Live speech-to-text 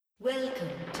Welcome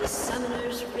to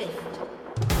Summoner's Rift.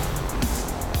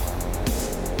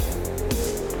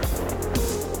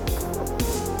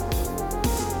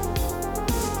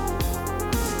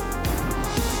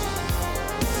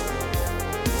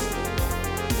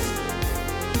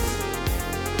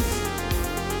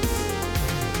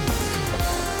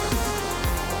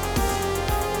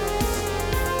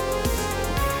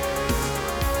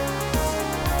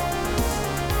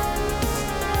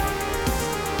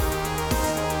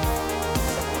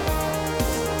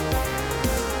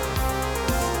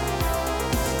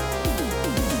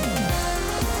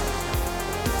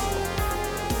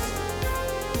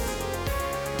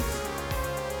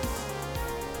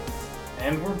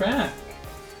 And we're back.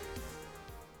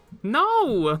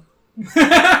 No!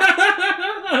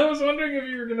 I was wondering if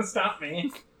you were going to stop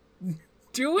me.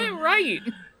 Do it right!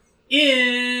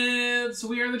 It's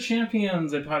We Are the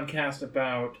Champions, a podcast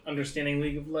about understanding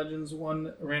League of Legends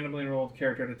one randomly rolled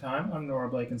character at a time. I'm Nora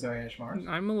Blake and Zoe Ashmars.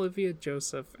 I'm Olivia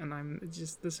Joseph, and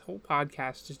this whole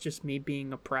podcast is just me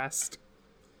being oppressed.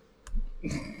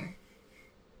 I'm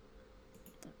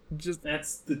just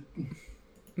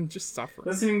suffering.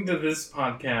 Listening to this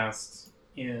podcast,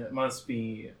 it must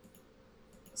be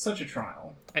such a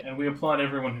trial, and we applaud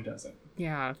everyone who does it.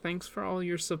 Yeah, thanks for all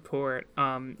your support.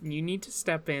 You need to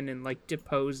step in and,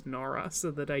 depose Nora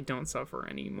so that I don't suffer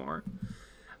anymore.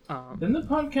 Then the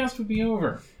podcast would be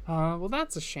over. Well,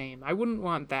 that's a shame. I wouldn't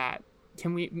want that.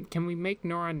 Can we make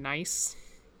Nora nice?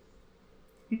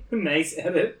 Nice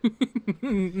edit.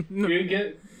 Can we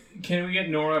get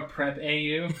Nora Prep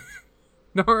AU?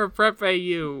 Nora Prep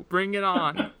AU, bring it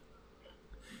on.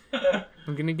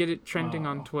 I'm gonna get it trending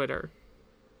on Twitter.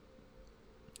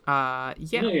 Yeah.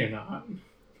 No, you're not.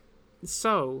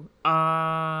 So,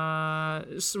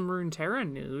 some Runeterra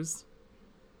news.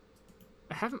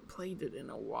 I haven't played it in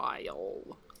a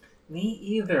while. Me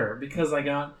either, because I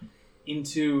got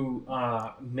into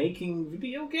making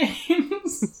video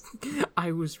games.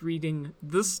 I was reading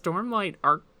the Stormlight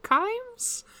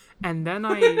Archives, and then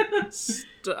I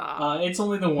it's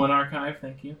only the one archive,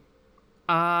 thank you.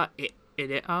 Oh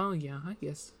yeah,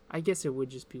 I guess it would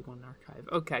just be one archive.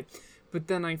 Okay. But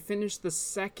then I finished the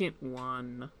second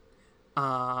one.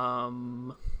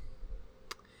 And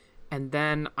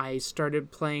then I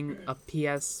started playing a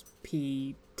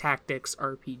PSP Tactics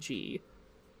RPG.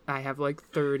 I have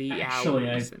 30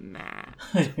 hours in that.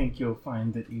 I think you'll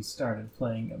find that you started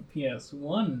playing a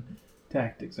PS1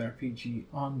 Tactics RPG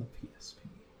on the PSP.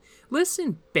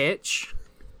 Listen, bitch.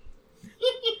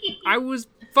 I was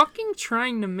fucking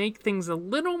trying to make things a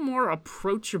little more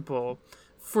approachable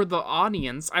for the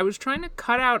audience. I was trying to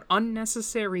cut out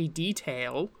unnecessary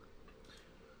detail.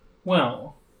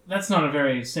 Well, that's not a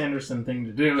very Sanderson thing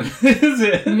to do, is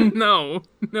it? No,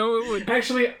 it would.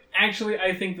 Actually,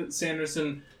 I think that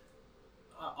Sanderson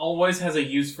always has a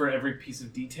use for every piece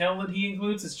of detail that he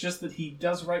includes. It's just that he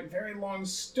does write very long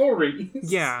stories.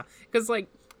 Yeah, because,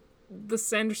 the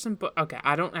Sanderson book... Okay,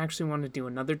 I don't actually want to do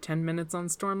another 10 minutes on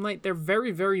Stormlight. They're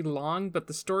very, very long, but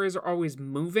the stories are always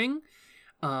moving.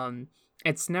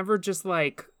 It's never just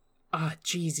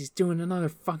geez, he's doing another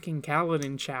fucking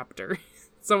Kaladin chapter.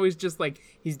 It's always just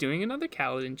he's doing another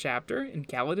Kaladin chapter, and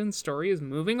Kaladin's story is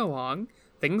moving along.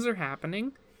 Things are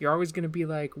happening. You're always going to be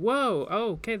whoa,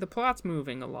 okay, the plot's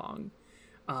moving along.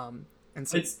 And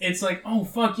so... It's oh,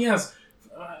 fuck, yes.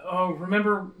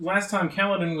 Remember last time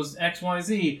Kaladin was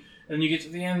XYZ, and you get to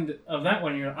the end of that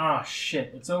one, and you're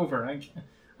shit, it's over.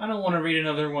 I don't want to read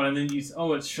another one, and then it's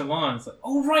Shallan. It's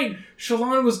oh, right,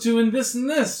 Shallan was doing this and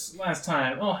this last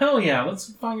time. Oh, hell yeah,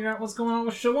 let's figure out what's going on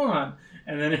with Shallan.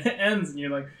 And then it ends, and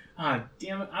you're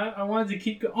damn it, I wanted to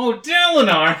keep going. Oh,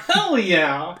 Dalinar, hell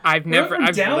yeah! I've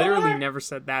literally never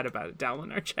said that about a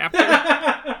Dalinar chapter.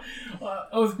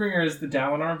 Oathbringer is the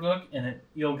Dalinar book, and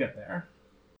you'll get there.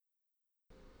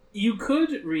 You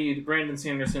could read Brandon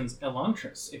Sanderson's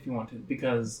Elantris if you wanted,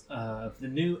 because of the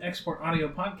new export audio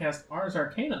podcast, Ars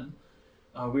Arcanum.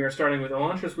 We are starting with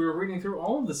Elantris. We were reading through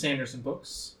all of the Sanderson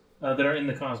books that are in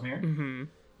the Cosmere.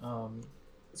 Mm-hmm.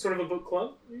 Sort of a book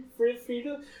club for you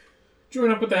to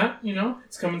join up with that.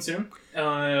 It's coming soon.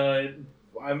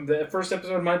 The first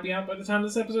episode might be out by the time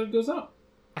this episode goes up.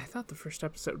 I thought the first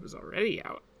episode was already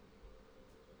out.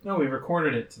 No, we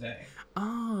recorded it today.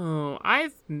 Oh,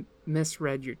 I've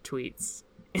misread your tweets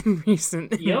in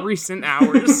recent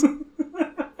hours.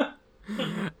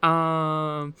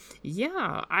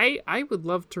 Yeah, I would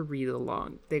love to read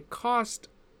along.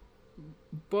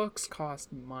 Books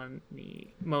cost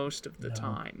money most of the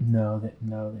time. No, they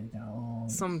don't.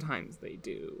 Sometimes they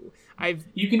do.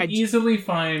 You can easily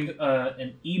find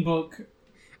an ebook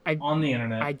on the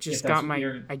internet. I just got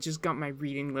my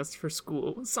reading list for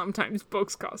school. Sometimes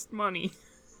books cost money.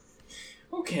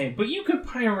 Okay, but you could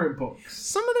pirate books.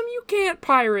 Some of them you can't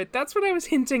pirate. That's what I was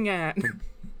hinting at.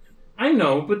 I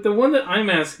know, but the one that I'm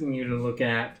asking you to look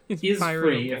at is piratable.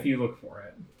 free if you look for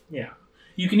it. Yeah.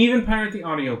 You can even pirate the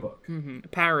audiobook. Mm-hmm.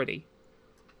 Parody.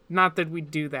 Not that we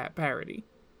do that, parody.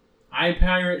 I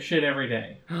pirate shit every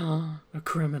day. A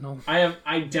criminal. I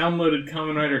downloaded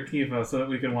Kamen Rider Kiva so that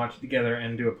we can watch it together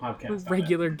and do a podcast.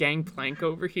 Regular Gangplank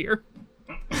over here.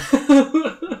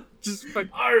 Just fuck.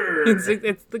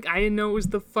 It's the I didn't know it was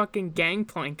the fucking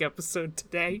Gangplank episode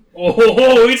today.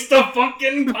 Oh, it's the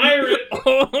fucking pirate.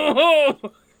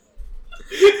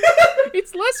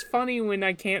 It's less funny when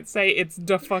I can't say it's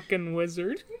the fucking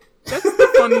wizard. That's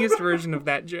the funniest version of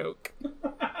that joke.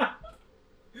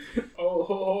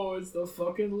 Oh, it's the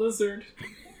fucking lizard.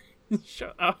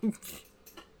 Shut up.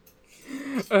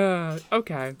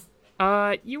 Okay.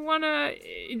 You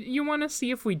wanna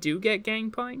see if we do get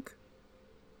Gangplank?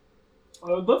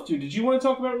 I would love to. Did you want to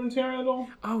talk about Runeterra at all?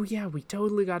 Oh yeah, we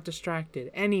totally got distracted.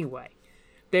 Anyway,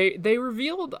 they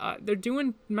revealed they're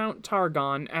doing Mount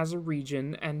Targon as a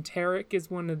region, and Tarek is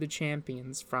one of the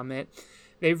champions from it.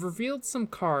 They've revealed some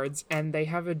cards, and they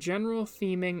have a general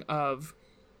theming of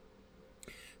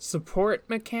support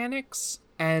mechanics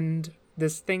and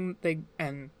this new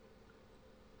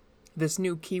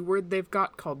keyword they've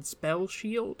got called Spell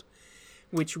Shield,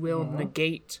 which will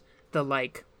negate the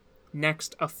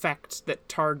next effect that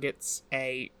targets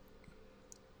a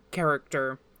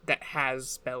character that has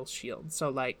Spell Shield.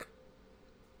 So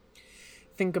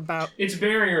think about... It's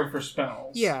barrier for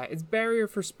spells. Yeah, it's barrier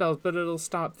for spells, but it'll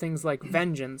stop things like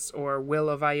Vengeance or Will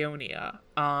of Ionia.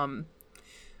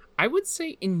 I would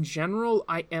say, in general,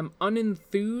 I am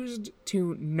unenthused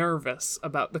to nervous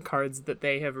about the cards that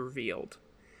they have revealed.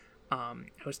 I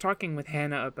was talking with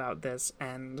Hannah about this,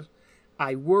 and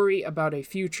I worry about a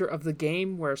future of the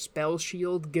game where Spell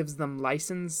Shield gives them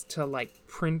license to,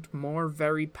 print more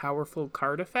very powerful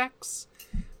card effects,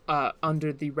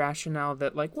 under the rationale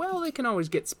that, they can always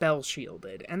get Spell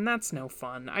Shielded, and that's no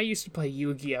fun. I used to play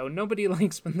Yu-Gi-Oh! Nobody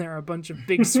likes when there are a bunch of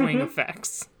big swing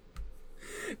effects.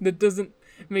 That doesn't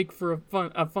make for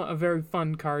a very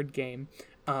fun card game.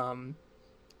 And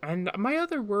my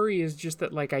other worry is just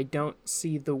that, I don't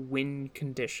see the win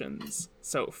conditions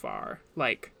so far.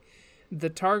 The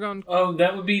Targon... Oh,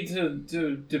 that would be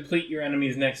to deplete your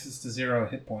enemy's Nexus to 0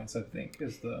 hit points, I think,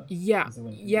 is the... Yeah, is the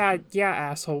win yeah,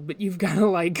 asshole, but you've got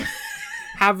to,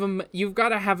 you've got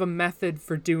to have a method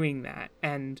for doing that,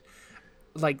 and...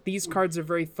 these cards are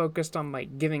very focused on,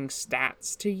 giving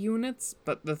stats to units,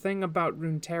 but the thing about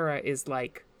Runeterra is, the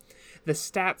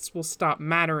stats will stop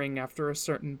mattering after a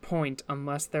certain point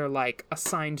unless they're,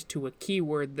 assigned to a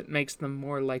keyword that makes them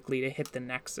more likely to hit the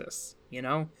Nexus, you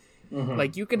know? Mm-hmm.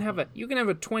 You can have a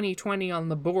 20/20 on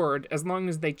the board as long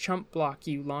as they chump block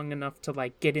you long enough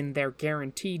to, get in their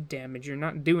guaranteed damage. You're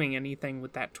not doing anything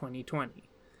with that 20/20.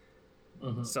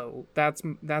 Mm-hmm. So that's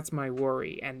my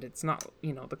worry, and it's not,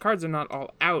 the cards are not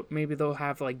all out. Maybe they'll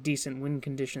have decent win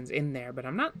conditions in there, but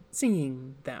I'm not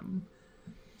seeing them.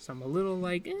 So I'm a little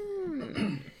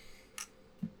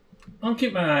I'll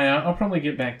keep my eye out. I'll probably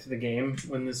get back to the game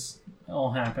when this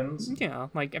all happens. Yeah,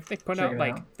 if they put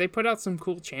they put out some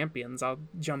cool champions, I'll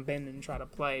jump in and try to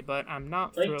play, but I'm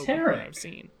not thrilled with what I've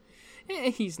seen.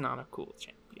 He's not a cool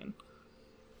champion.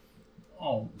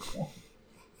 Oh.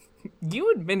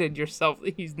 You admitted yourself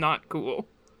that he's not cool.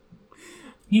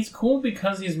 He's cool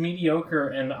because he's mediocre,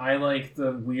 and I like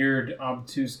the weird,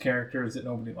 obtuse characters that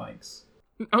nobody likes.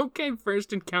 Okay,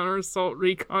 First Encounter Assault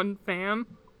Recon fan.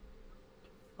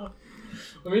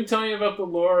 Let me tell you about the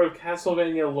lore of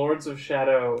Castlevania Lords of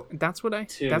Shadow. That's what I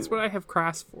have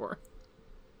Crass for.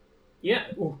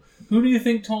 Yeah. Who do you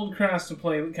think told Crass to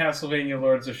play Castlevania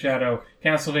Lords of Shadow,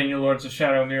 Castlevania Lords of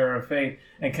Shadow Mirror of Fate,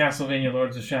 and Castlevania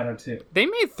Lords of Shadow 2? They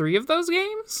made 3 of those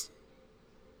games?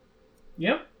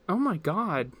 Yep. Oh my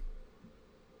god.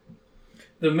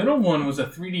 The middle one was a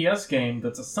 3DS game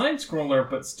that's a side-scroller,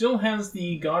 but still has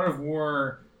the God of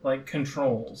War,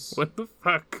 controls. What the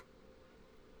fuck?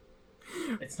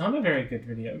 It's not a very good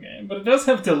video game, but it does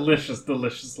have delicious,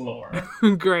 delicious lore.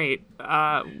 Great.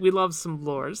 We love some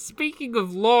lore. Speaking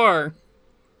of lore...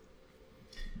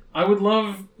 I would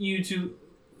love you to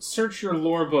search your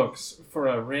lore books for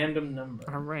a random number.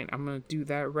 Alright, I'm gonna do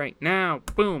that right now.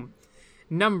 Boom.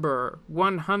 Number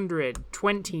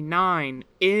 129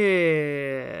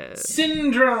 is...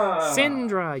 Syndra!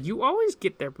 Syndra! You always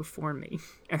get there before me.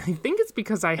 And I think it's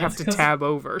because I have to tab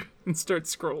over and start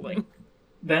scrolling.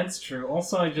 That's true.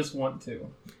 Also, I just want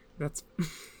to. That's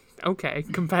Okay,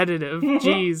 competitive.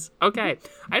 Jeez. Okay.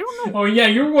 I don't know. Oh yeah,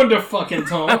 you're one to fucking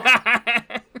talk.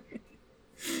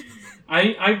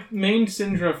 I mained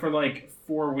Syndra for like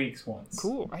 4 weeks once.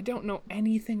 Cool. I don't know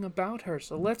anything about her,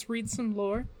 so let's read some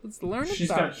lore. Let's learn She's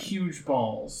about her. got huge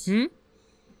balls.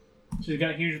 She's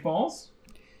got huge balls?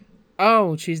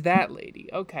 Oh, she's that lady.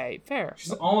 Okay, fair.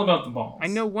 She's all about the balls. I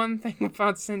know one thing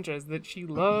about Syndra is that she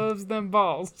loves them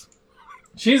balls.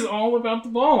 She's all about the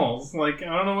balls. Like,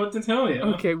 I don't know what to tell you.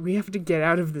 Okay, we have to get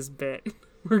out of this bit.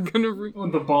 We're gonna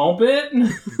The ball bit?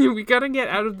 we gotta get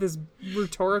out of this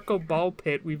rhetorical ball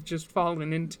pit we've just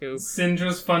fallen into.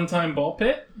 Syndra's Fun Time Ball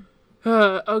Pit?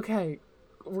 Okay.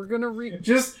 We're gonna read...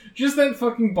 Just that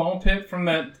fucking ball pit from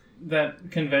that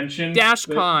convention.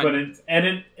 DashCon. But it's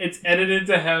edited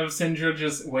to have Syndra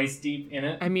just waist deep in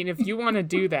it. I mean, if you want to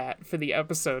do that for the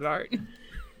episode art...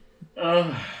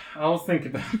 I'll think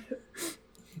about it.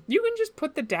 You can just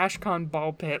put the DashCon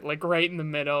ball pit, like, right in the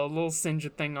middle, a little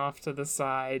Syndra thing off to the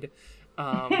side,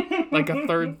 like a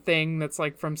third thing that's,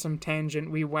 like, from some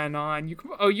tangent we went on. You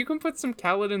can put some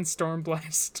Kaladin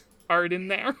Stormblast art in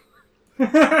there.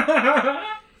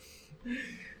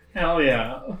 Hell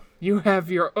yeah. You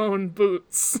have your own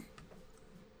boots.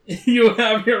 You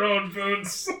have your own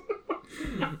boots.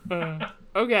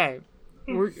 Okay.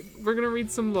 We're gonna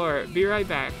read some lore. Be right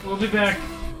back. We'll be back.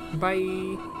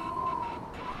 Bye.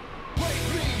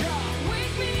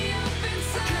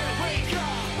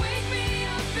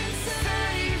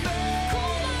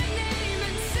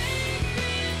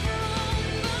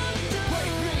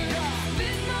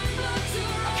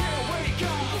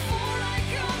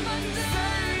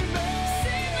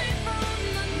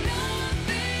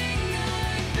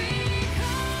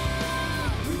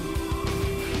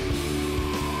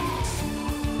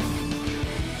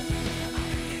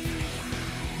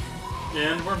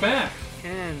 And we're back.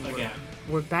 And again.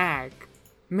 We're back.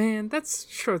 Man, that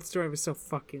short story was so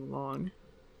fucking long.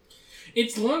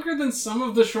 It's longer than some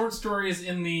of the short stories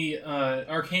in the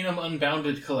Arcanum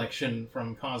Unbounded collection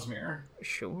from Cosmere.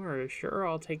 Sure,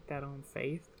 I'll take that on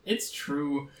faith. It's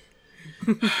true.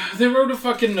 They wrote a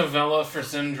fucking novella for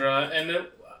Syndra, and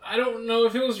I don't know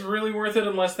if it was really worth it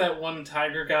unless that one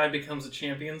tiger guy becomes a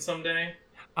champion someday.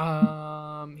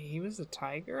 He was a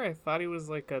tiger? I thought he was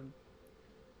like a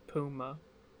puma.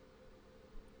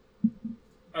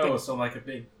 Oh, so like a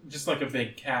big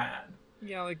cat.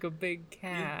 Yeah, like a big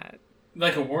cat.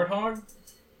 Like a warthog?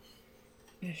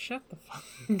 Yeah, shut the fuck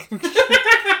I'm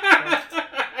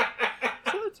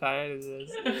so tired of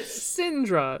this.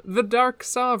 Syndra, the Dark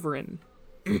Sovereign.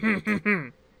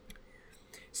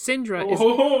 Syndra is...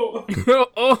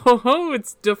 Oh,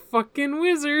 it's the fucking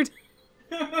wizard.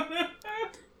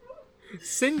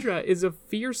 Syndra is a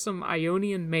fearsome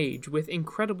Ionian mage with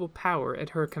incredible power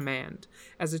at her command.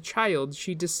 As a child,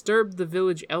 she disturbed the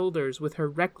village elders with her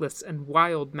reckless and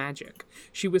wild magic.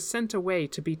 She was sent away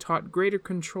to be taught greater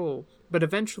control, but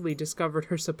eventually discovered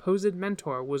her supposed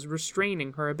mentor was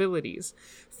restraining her abilities.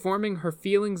 Forming her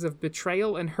feelings of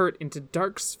betrayal and hurt into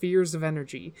dark spheres of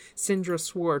energy, Syndra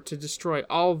swore to destroy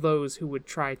all those who would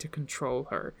try to control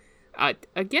her.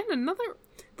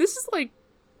 This is like...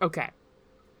 Okay.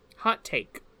 Hot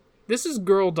take. This is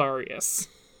Girl Darius.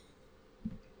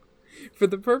 For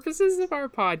the purposes of our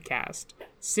podcast,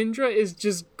 Syndra is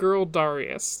just Girl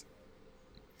Darius.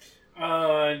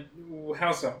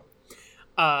 How so?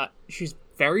 She's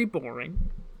very boring.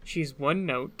 She's one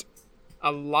note.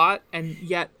 A lot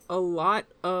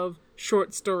of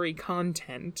short story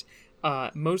content,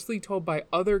 mostly told by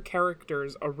other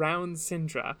characters around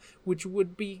Syndra, which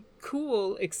would be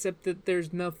cool, except that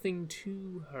there's nothing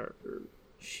to her.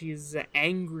 She's an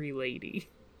angry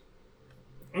lady.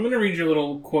 I'm going to read you a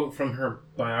little quote from her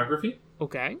biography.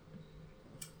 Okay.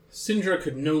 Syndra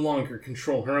could no longer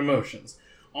control her emotions.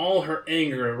 All her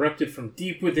anger erupted from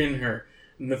deep within her,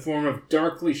 in the form of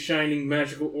darkly shining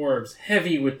magical orbs,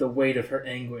 heavy with the weight of her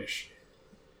anguish.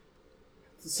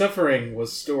 The suffering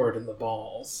was stored in the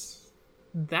balls.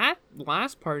 That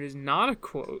last part is not a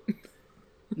quote.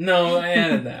 No, I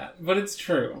added that, but it's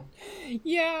true.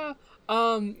 Yeah.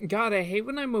 God, I hate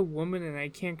when I'm a woman and I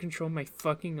can't control my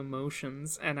fucking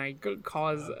emotions, and I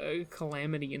cause a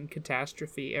calamity and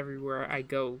catastrophe everywhere I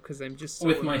go, because I'm just so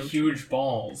With my huge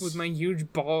balls. With my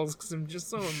huge balls, because I'm just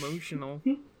so emotional.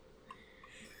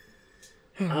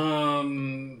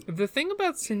 The thing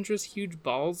about Syndra's huge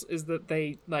balls is that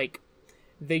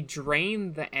they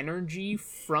drain the energy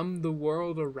from the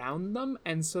world around them,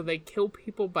 and so they kill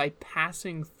people by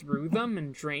passing through them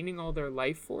and draining all their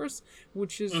life force,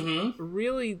 which is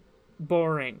really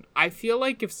boring. I feel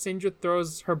like if Syndra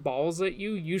throws her balls at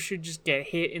you, you should just get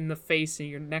hit in the face and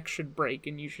your neck should break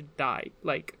and you should die.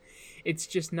 Like, it's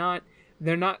just not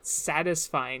they're not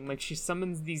satisfying. Like, she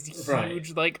summons these huge,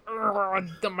 Right. like,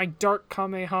 my dark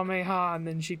Kamehameha, and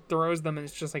then she throws them, and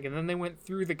it's just like, and then they went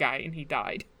through the guy, and he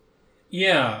died.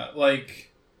 Yeah,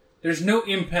 like, there's no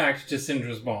impact to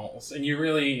Syndra's balls, and you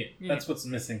really, that's what's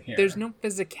missing here. There's no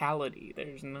physicality.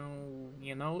 There's no,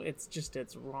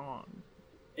 it's wrong.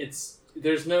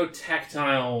 There's no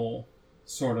tactile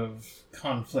sort of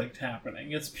conflict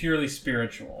happening. It's purely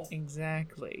spiritual.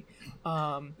 Exactly.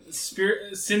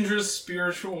 Syndra's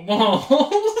spiritual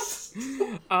balls.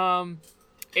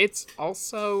 It's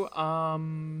also,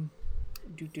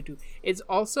 It's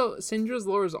also, Syndra's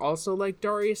lore is also like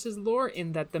Darius's lore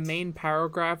in that the main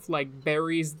paragraph, like,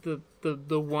 buries the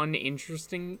one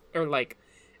interesting, or, like,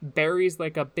 buries,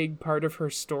 like, a big part of her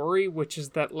story, which is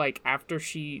that, like, after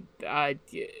she,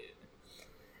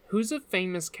 who's a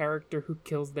famous character who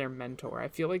kills their mentor? I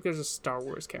feel like there's a Star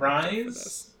Wars character for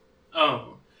this.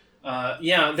 Oh.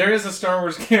 Yeah, there is a Star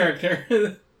Wars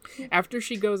character. After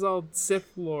she goes all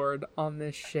Sith Lord on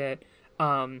this shit,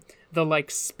 the,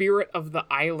 like, spirit of the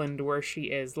island where she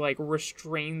is, like,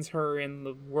 restrains her in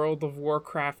the World of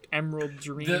Warcraft Emerald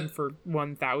Dream for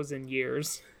 1,000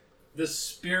 years. The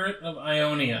spirit of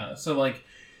Ionia. So, like,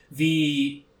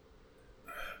 the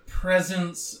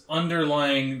presence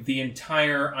underlying the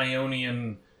entire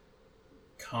Ionian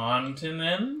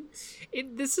continent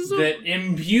that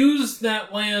imbues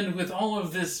that land with all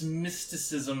of this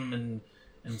mysticism and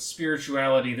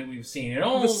spirituality that we've seen. It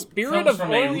all the spirit comes of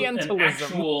from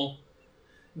Orientalism.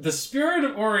 The spirit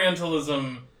of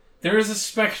Orientalism. There is a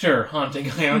specter haunting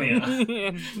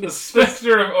Ionia. The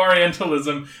specter of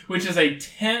Orientalism, which is a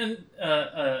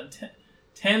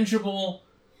tangible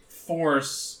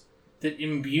force that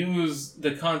imbues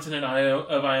the continent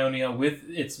of Ionia with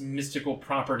its mystical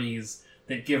properties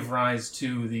that give rise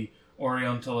to the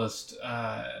Orientalist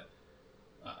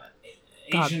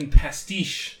Asian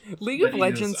pastiche. League of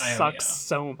Legends sucks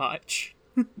so much.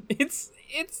 It's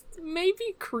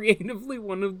maybe creatively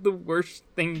one of the worst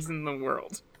things in the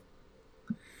world.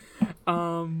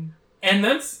 Now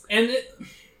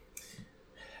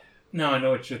I know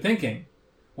what you're thinking.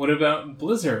 What about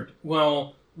Blizzard?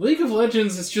 Well, League of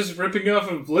Legends is just ripping off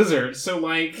of Blizzard, so,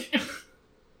 like...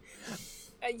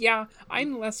 Yeah,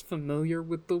 I'm less familiar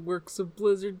with the works of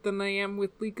Blizzard than I am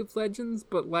with League of Legends,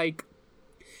 but, like,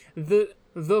 the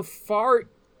far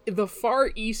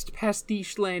east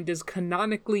pastiche land is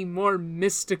canonically more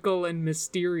mystical and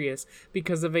mysterious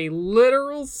because of a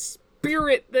literal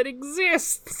spirit that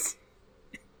exists.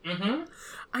 Mm-hmm.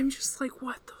 I'm just like,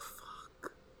 what the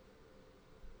fuck?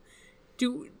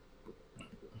 Do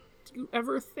you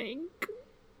ever think?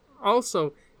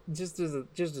 Also, this isn't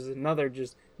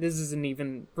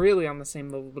even really on the same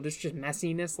level, but it's just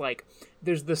messiness. Like,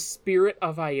 there's the spirit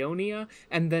of Ionia,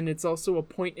 and then it's also a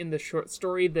point in the short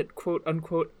story that,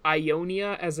 quote-unquote,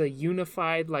 Ionia as a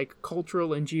unified, like,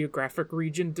 cultural and geographic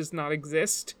region does not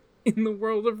exist in the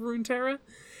world of Runeterra.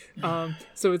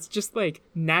 So it's just, like,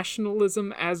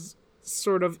 nationalism as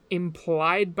sort of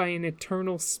implied by an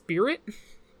eternal spirit.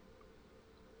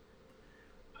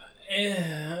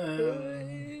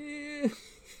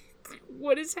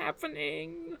 What is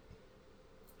happening?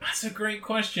 That's a great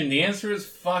question. The answer is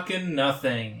fucking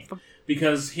nothing.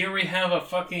 Because here we have a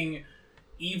fucking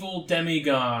evil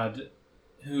demigod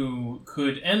who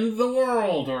could end the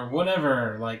world or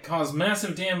whatever, like cause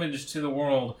massive damage to the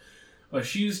world, but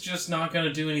she's just not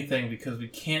gonna do anything because we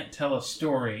can't tell a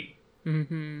story.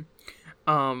 Mm-hmm.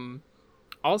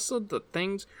 Also the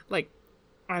things, like,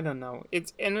 I don't know.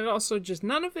 It also just,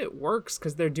 none of it works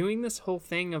because they're doing this whole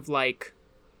thing of, like,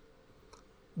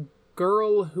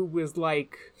 girl who was,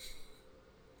 like,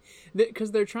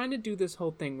 because they're trying to do this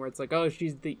whole thing where it's like, oh,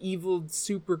 she's the evil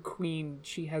super queen.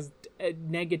 She has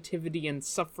negativity and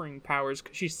suffering powers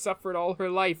because she suffered all her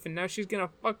life and now she's gonna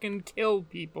fucking kill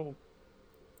people.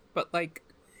 But, like,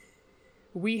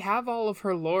 we have all of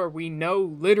her lore. We know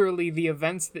literally the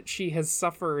events that she has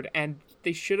suffered, and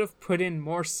they should have put in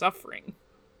more suffering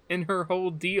in her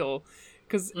whole deal.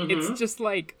 Because it's just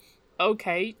like,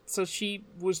 okay, so she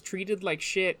was treated like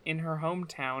shit in her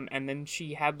hometown, and then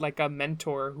she had, like, a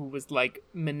mentor who was, like,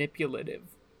 manipulative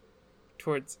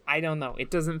towards, I don't know,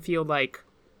 it doesn't feel like,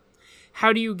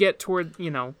 how do you get toward,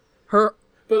 her...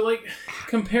 But, like,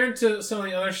 compared to some of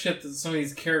the other shit that some of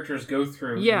these characters go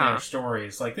through in their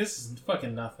stories, like, this is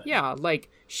fucking nothing. Yeah, like,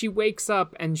 she wakes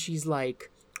up and she's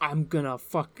like, I'm gonna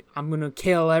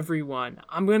kill everyone.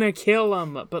 I'm gonna kill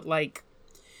them. But, like,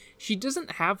 she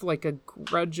doesn't have, like, a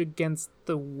grudge against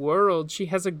the world. She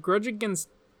has a grudge against,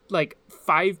 like,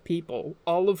 5 people,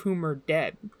 all of whom are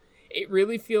dead. It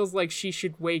really feels like she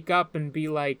should wake up and be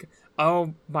like,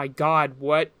 oh my god,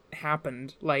 what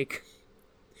happened? Like...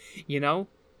 You know?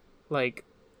 Like,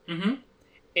 Mm-hmm.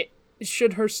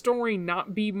 should her story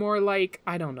not be more like,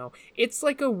 I don't know. It's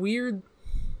like a weird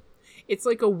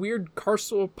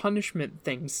carceral punishment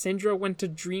thing. Syndra went to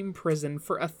dream prison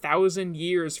for 1,000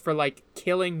 years for, like,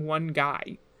 killing one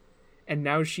guy. And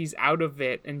now she's out of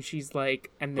it, and she's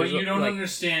like... But you don't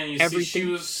understand. You see, she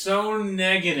was so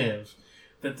negative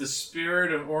that the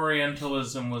spirit of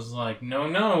Orientalism was like,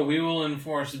 no, we will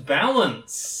enforce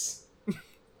balance.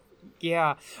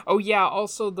 Yeah. Oh, yeah.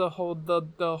 Also, the whole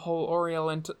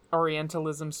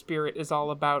Orientalism spirit is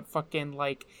all about fucking,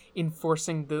 like,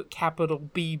 enforcing the capital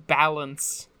B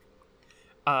balance.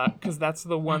 Because that's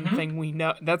the one thing we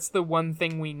know. That's the one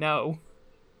thing we know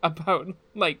about,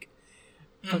 like,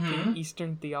 fucking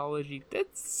Eastern theology. It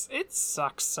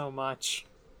sucks so much.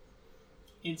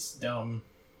 It's dumb.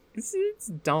 It's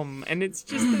dumb, and it's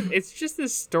just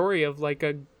this story of, like,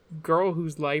 a girl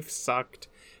whose life sucked,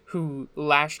 who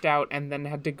lashed out and then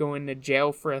had to go into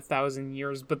jail for 1,000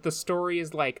 years. But the story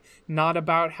is, like, not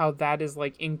about how that is,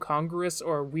 like, incongruous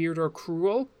or weird or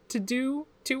cruel to do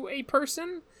to a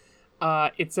person.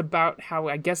 It's about how,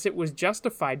 I guess it was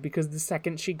justified, because the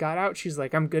second she got out, she's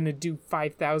like, I'm gonna do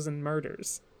 5,000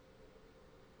 murders.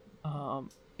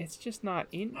 It's just not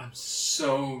in... I'm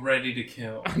so ready to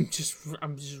kill. I'm just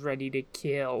ready to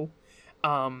kill.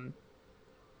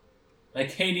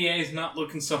 Like, KDA is not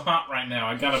looking so hot right now.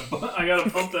 I gotta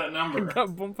bump that number.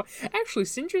 Actually,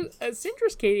 Syndra's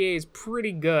KDA is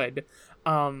pretty good.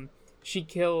 She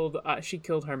killed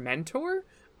her mentor.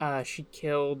 She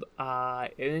killed,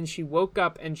 and then she woke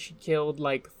up and she killed,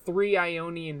 like, 3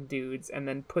 Ionian dudes, and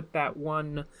then put that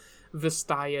one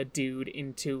Vistaya dude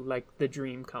into, like, the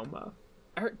dream coma.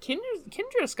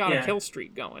 Kendra's got a kill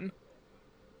streak going.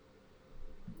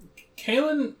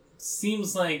 Kaylin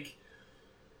seems like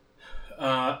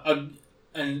a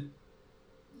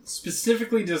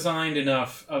specifically designed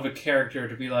enough of a character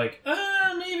to be like,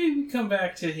 maybe we come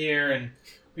back to here and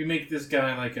we make this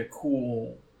guy like a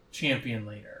cool champion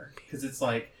later. Because it's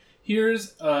like,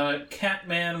 here's a cat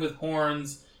man with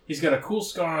horns, he's got a cool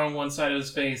scar on one side of his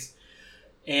face,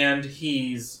 and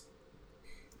he's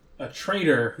a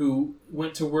traitor who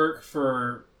went to work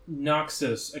for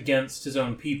Noxus against his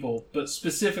own people, but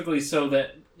specifically so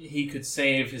that he could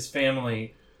save his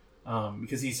family,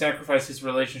 because he sacrificed his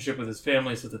relationship with his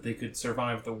family so that they could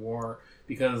survive the war,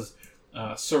 because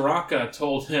Soraka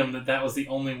told him that was the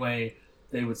only way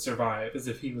they would survive, as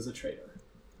if he was a traitor.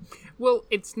 Well,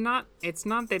 it's not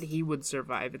that he would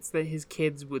survive, it's that his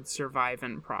kids would survive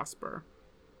and prosper.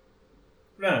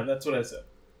 No, that's what I said.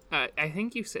 I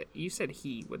think you said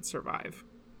he would survive.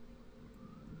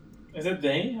 Is it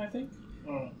they, I think?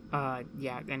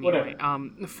 Yeah, anyway.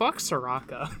 Whatever. Fuck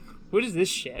Soraka. What is this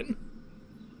shit?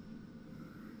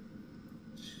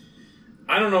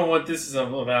 I don't know what this is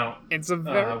all about. It's a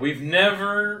very... we've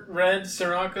never read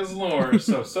Soraka's lore,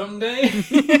 so someday...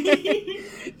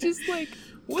 Just, like,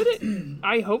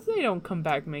 I hope they don't come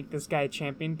back and make this guy a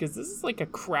champion, because this is, like, a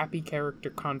crappy character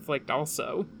conflict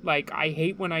also. Like, I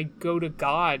hate when I go to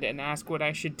God and ask what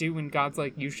I should do, and God's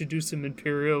like, you should do some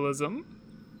imperialism.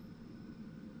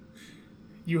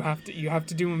 You have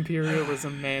to do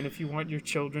imperialism, man, if you want your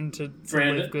children to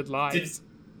live good lives.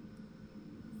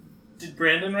 Did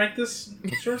Brandon write this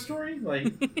short story?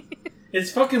 Like,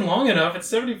 it's fucking long enough. It's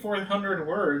 7,400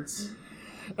 words.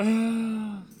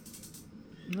 No.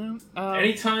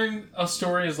 Anytime a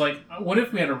story is like, what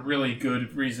if we had a really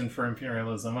good reason for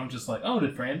imperialism? I'm just like, oh,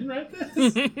 did Brandon write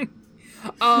this?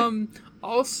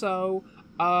 Also,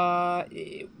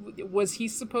 was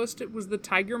the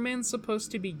Tiger Man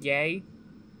supposed to be gay?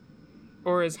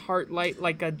 Or is Heartlight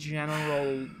like a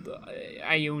general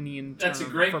Ionian term? That's a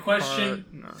great question.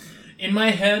 No. In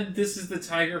my head, this is the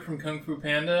tiger from Kung Fu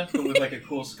Panda, but with like a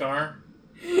cool scar.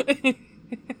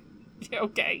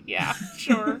 Okay, yeah,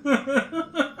 sure.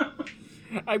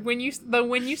 When you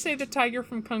say the tiger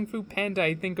from Kung Fu Panda,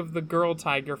 I think of the girl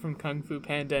tiger from Kung Fu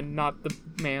Panda, and not the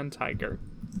man tiger.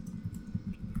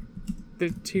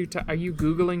 The two. Are you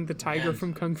googling the tiger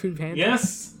from Kung Fu Panda?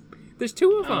 Yes. There's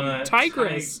 2 of them.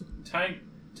 Tigress.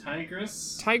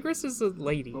 Tigress. Tigress is a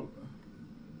lady. Oh.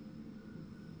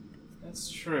 That's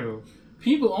true.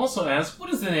 People also ask, what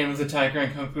is the name of the tiger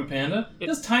in Kung Fu Panda?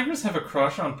 Does Tigress have a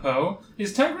crush on Po?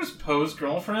 Is Tigress Po's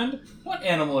girlfriend? What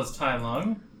animal is Tai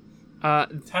Lung?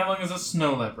 Tai Lung is a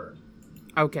snow leopard.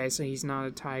 Okay, so he's not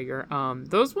a tiger.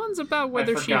 Those ones about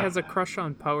whether she has a crush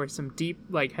on Po are some deep,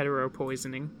 like, hetero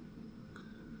poisoning.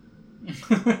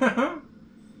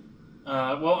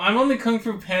 Well, I'm on the Kung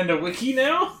Fu Panda wiki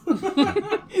now.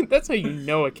 That's how you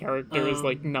know a character is,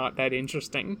 like, not that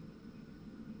interesting.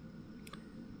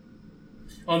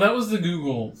 Oh, that was the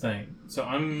Google thing. So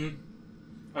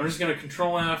I'm just gonna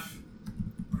Control F,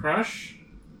 crush.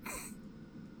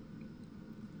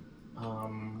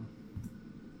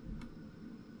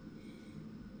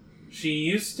 She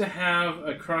used to have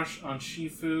a crush on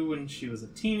Shifu when she was a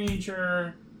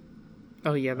teenager.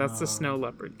 Oh yeah, that's the snow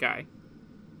leopard guy.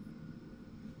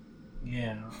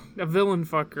 Yeah. A villain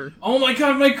fucker. Oh my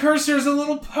god, my cursor's a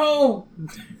little Poe!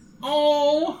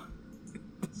 Oh!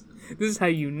 This is how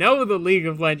you know the League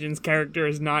of Legends character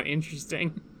is not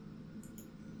interesting.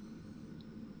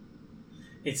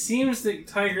 It seems that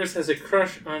Tigers has a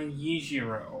crush on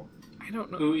Yijiro. I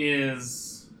don't know. Who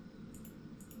is...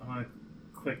 I'm gonna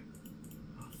click...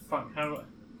 Oh, fuck, how do I...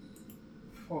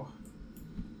 Oh.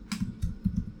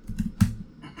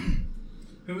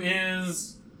 Who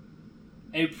is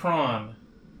a prawn.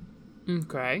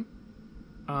 Okay.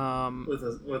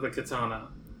 With a katana.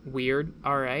 Weird.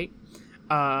 Alright.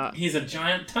 He's a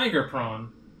giant tiger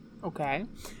prawn. Okay.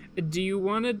 Do you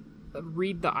want to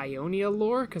read the Ionia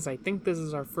lore? Because I think this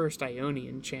is our first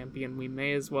Ionian champion. We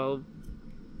may as well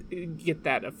get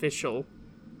that official.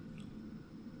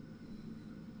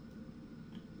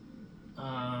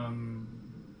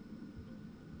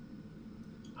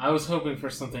 I was hoping for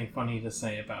something funny to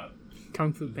say about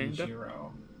Kung Fu Panda.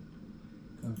 Ichiro.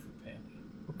 Kung Fu Panda.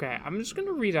 Okay, I'm just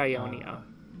gonna read Ionia.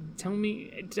 Tell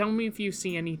me if you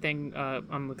see anything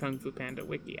on the Kung Fu Panda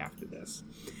wiki after this.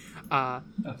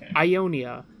 Okay.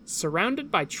 Ionia.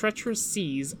 Surrounded by treacherous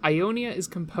seas, Ionia is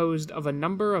composed of a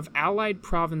number of allied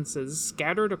provinces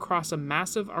scattered across a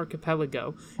massive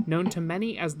archipelago known to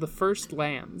many as the First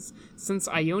Lands. Since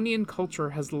Ionian culture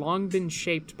has long been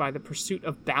shaped by the pursuit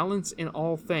of balance in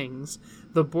all things,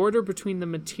 the border between the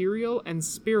material and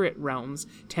spirit realms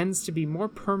tends to be more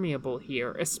permeable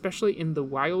here, especially in the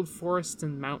wild forests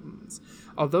and mountains.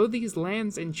 Although these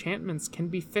lands' enchantments can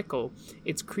be fickle,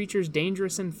 its creatures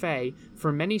dangerous and fey,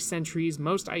 for many centuries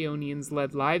most Ionians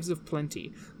led lives of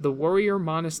plenty. The warrior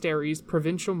monasteries,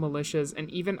 provincial militias, and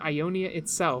even Ionia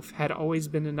itself had always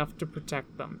been enough to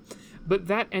protect them. But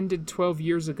that ended 12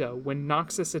 years ago, when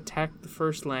Noxus attacked the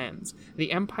First Lands.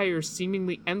 The Empire's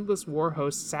seemingly endless war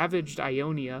hosts savaged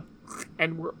Ionia,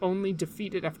 and were only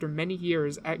defeated after many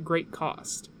years at great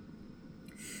cost.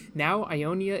 Now,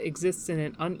 Ionia exists in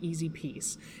an uneasy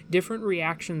peace. Different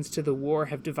reactions to the war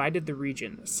have divided the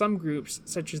region. Some groups,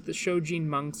 such as the Shojin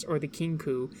monks or the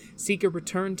Kinku, seek a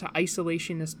return to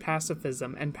isolationist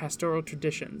pacifism and pastoral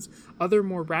traditions. Other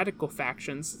more radical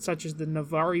factions, such as the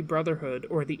Navari Brotherhood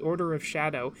or the Order of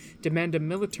Shadow, demand a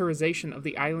militarization of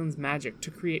the island's magic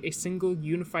to create a single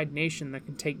unified nation that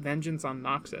can take vengeance on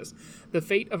Noxus. The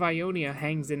fate of Ionia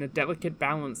hangs in a delicate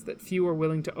balance that few are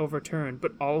willing to overturn,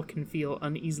 but all can feel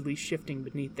uneasily shifting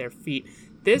beneath their feet.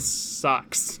 This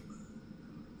sucks.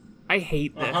 I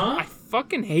hate this. I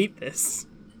fucking hate this.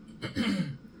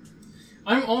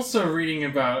 I'm also reading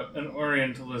about an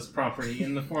Orientalist property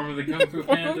in the form of the Kung Fu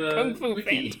Panda Kung Fu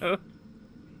wiki. Panda.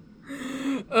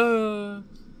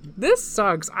 This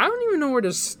sucks. I don't even know where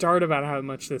to start about how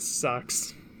much this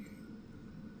sucks.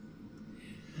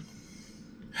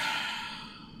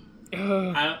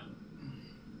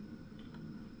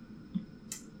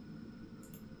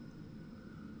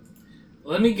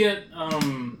 Let me get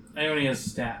Ionia's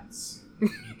stats.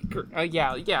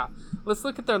 Yeah. Let's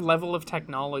look at their level of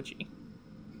technology.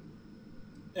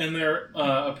 And their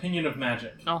opinion of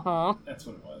magic. Uh-huh. That's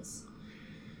what it was.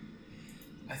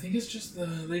 I think it's just the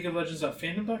League of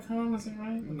Legends.fandom.com, is that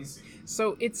right? Let me see.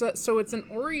 So it's an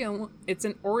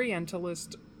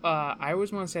Orientalist. I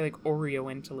always want to say like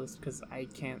Orientalist because I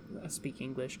can't speak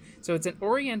English. So it's an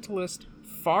Orientalist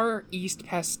Far East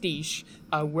pastiche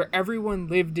where everyone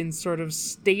lived in sort of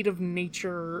state of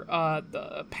nature,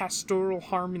 the pastoral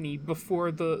harmony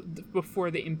before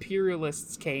the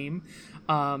imperialists came,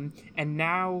 and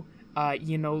now.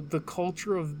 The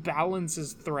culture of balance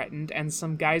is threatened, and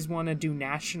some guys want to do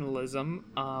nationalism,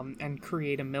 and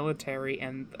create a military,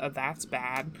 and that's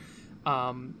bad.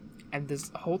 And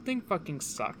this whole thing fucking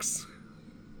sucks.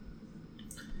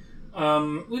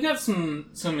 We got some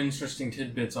interesting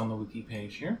tidbits on the wiki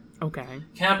page here. Okay.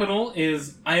 Capital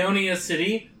is Ionia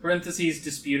City, parentheses,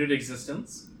 disputed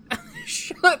existence.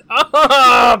 Shut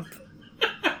up!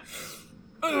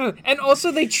 And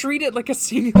also they treat it like a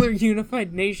singular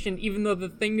unified nation, even though the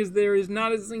thing is there is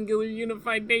not a singular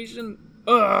unified nation.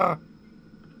 Ugh.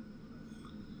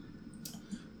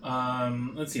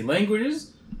 Let's see.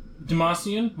 Languages.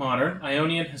 Demacian, modern.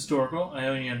 Ionian, historical.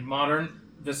 Ionian, modern.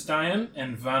 Vestayan,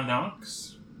 and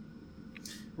Vanox.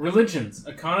 Religions.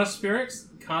 Akana spirits.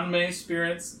 Kanmei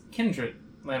spirits. Kindred.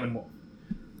 Lamb and wolf.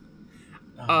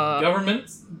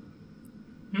 Governments.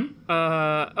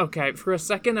 Okay, for a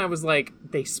second I was like,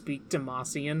 they speak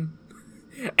Demacian.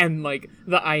 And, like,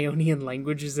 the Ionian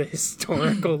language is a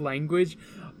historical language.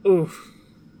 Oof.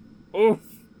 Oof.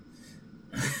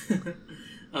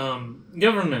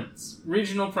 Governments,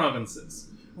 regional provinces,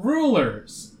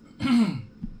 rulers.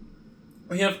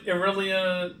 We have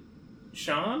Irelia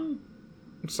Shan?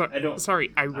 Sorry,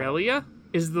 Irelia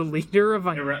is the leader of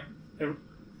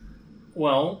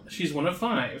well, she's one of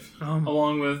 5,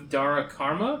 along with Dara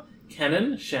Karma,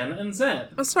 Kennen, Shen, and Zed.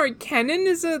 Oh, sorry, Kennen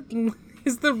is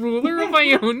the ruler of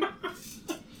Ionia?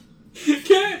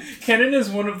 Kennen is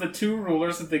one of the 2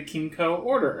 rulers of the Kinko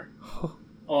Order,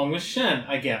 along with Shen,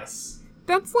 I guess.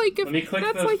 That's like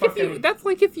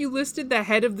if you listed the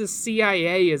head of the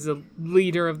CIA as a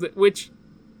leader of the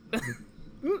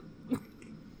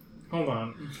Hold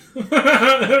on.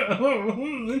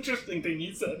 Interesting thing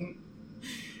you said.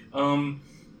 The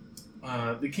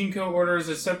Kinko Order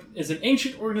is an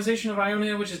ancient organization of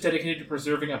Ionia which is dedicated to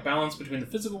preserving a balance between the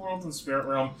physical world and spirit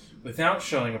realm without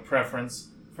showing a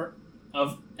preference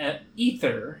of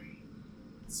ether.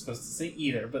 It's supposed to say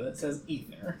ether, but it says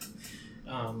ether.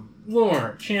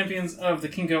 Lore, champions of the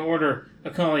Kinko Order,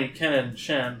 Akali, Kennen,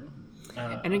 Shen.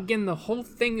 And again, the whole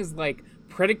thing is like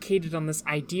predicated on this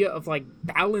idea of like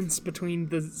balance between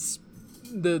the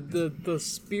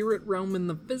spirit realm and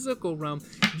the physical realm,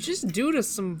 just due to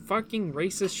some fucking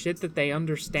racist shit that they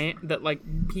understand, that like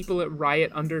people at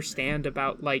Riot understand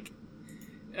about like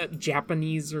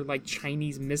Japanese or like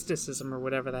Chinese mysticism or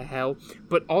whatever the hell,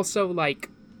 but also like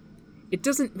it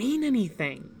doesn't mean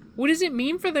anything. What does it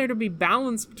mean for there to be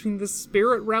balance between the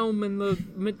spirit realm and the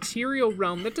material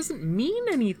realm? That doesn't mean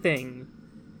anything.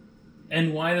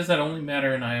 And why does that only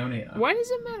matter in Ionia? Why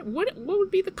does it matter? What would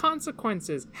be the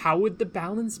consequences? How would the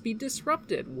balance be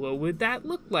disrupted? What would that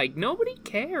look like? Nobody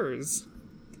cares.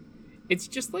 It's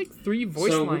just like 3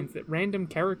 voice lines that random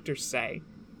characters say.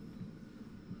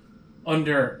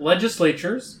 Under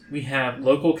legislatures, we have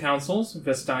local councils,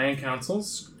 Vestian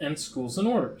councils, and schools and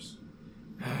orders.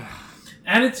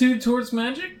 Attitude towards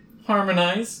magic?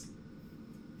 Harmonize.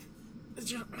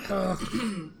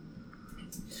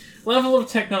 Level of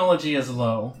technology is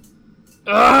low.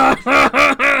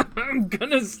 I'm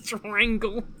gonna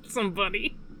strangle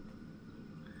somebody.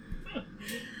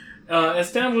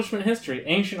 Establishment history.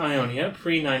 Ancient Ionia,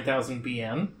 pre-9000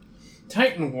 BN.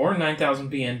 Titan War,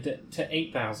 9000 BN to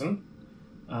 8000.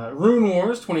 Rune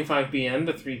Wars, 25 BN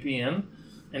to 3 BN.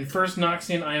 And First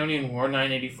Noxian Ionian War,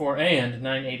 984 AN to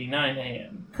 989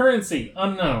 AN. Currency,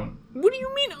 unknown. What do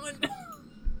you mean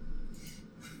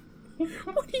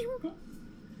What do you...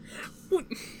 What?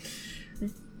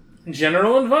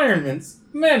 General environments,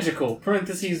 magical,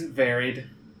 parentheses, varied.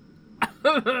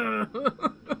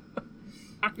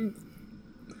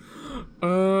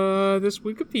 This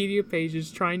Wikipedia page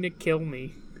is trying to kill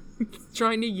me. It's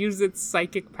trying to use its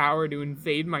psychic power to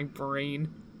invade my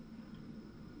brain.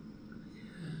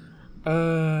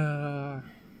 God,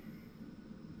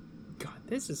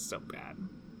 this is so bad.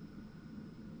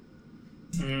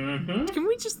 Mm-hmm. Can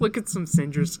we just look at some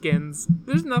Syndra skins?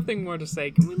 There's nothing more to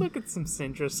say. Can we look at some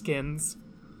Syndra skins?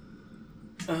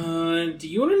 Do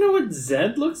you want to know what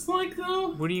Zed looks like, though?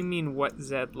 What do you mean, what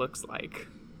Zed looks like?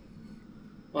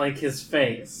 Like his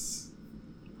face.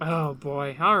 Oh,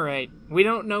 boy. Alright. We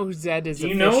don't know who Zed is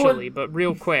officially, but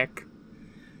real quick.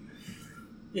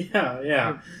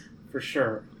 Yeah, for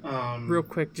sure. Real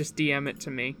quick, just DM it to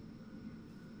me.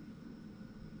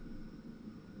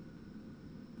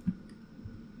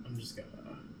 I'm just gonna...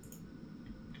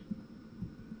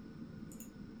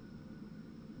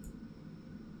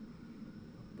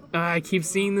 I keep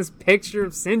seeing this picture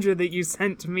of Syndra that you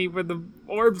sent to me where the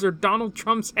orbs are Donald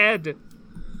Trump's head.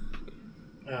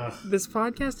 This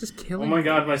podcast is killing me. Oh my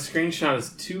god, my screenshot is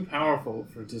too powerful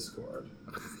for Discord.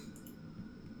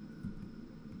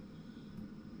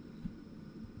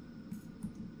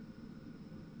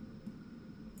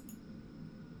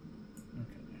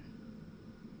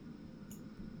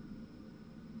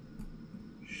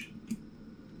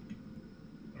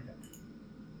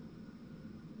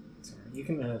 You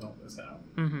can edit all this out.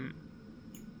 Mm-hmm.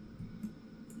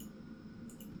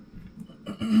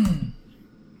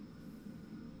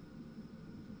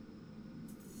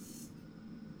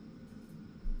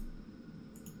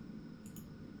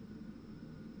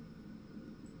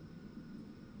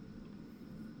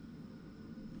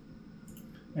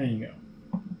 There you go.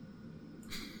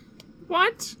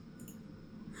 What?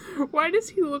 Why does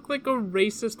he look like a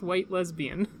racist white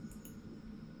lesbian?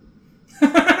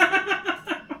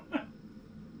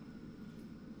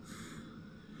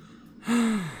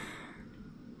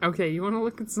 Okay, you want to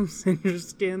look at some Syndra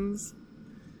skins?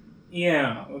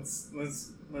 Yeah, let's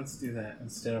do that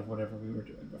instead of whatever we were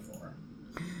doing before.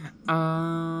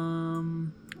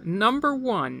 Number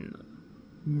one.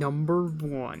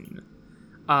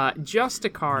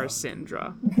 Justicar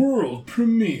Syndra. World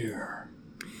premiere.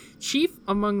 Chief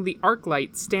among the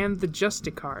Arclight stand the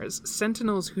Justicars,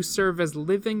 sentinels who serve as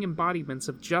living embodiments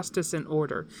of justice and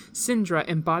order. Syndra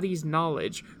embodies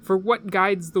knowledge, for what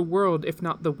guides the world if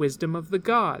not the wisdom of the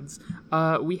gods?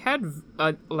 We had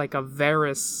a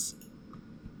Varys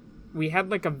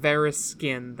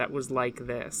skin that was like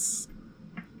this.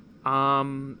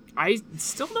 I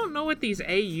still don't know what this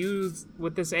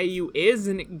AU is,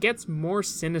 and it gets more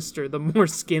sinister the more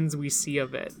skins we see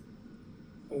of it.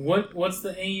 What's the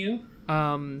AU?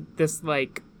 This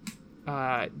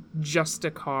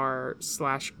Justicar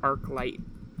 / Arclight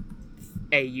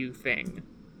AU thing.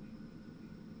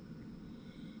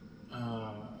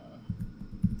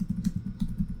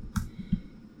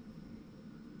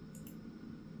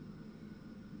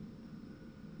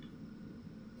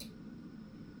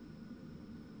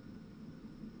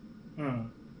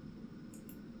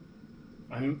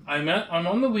 I'm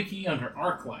on the wiki under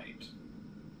Arclight.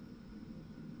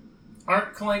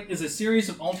 Arclight is a series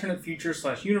of alternate future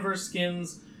 / universe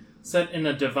skins set in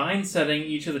a divine setting.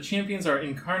 Each of the champions are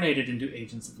incarnated into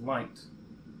agents of light.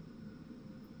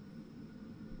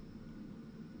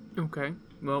 Okay,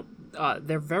 well,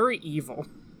 they're very evil.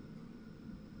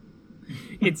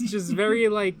 It's just very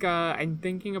I'm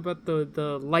thinking about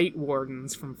the Light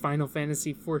Wardens from Final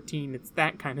Fantasy XIV. It's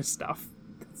that kind of stuff.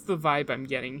 That's the vibe I'm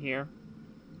getting here.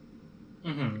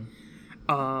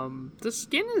 The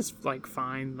skin is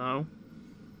fine though.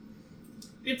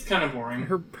 It's kind of boring.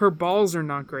 Her balls are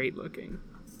not great looking.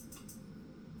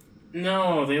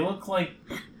 No, they look like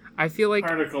I feel like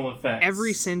particle effects.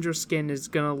 Every Syndra skin is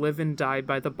gonna live and die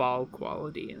by the ball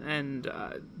quality, and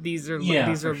these are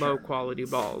low quality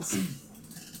balls.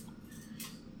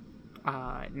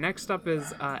 Next up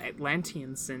is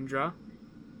Atlantean Syndra.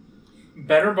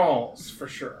 Better balls, for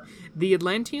sure. The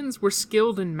Atlanteans were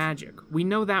skilled in magic. We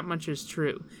know that much is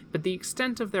true, but the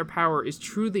extent of their power is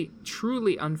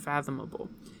truly unfathomable.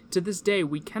 To this day,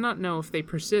 we cannot know if they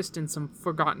persist in some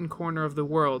forgotten corner of the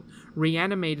world,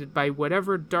 reanimated by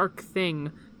whatever dark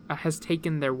thing has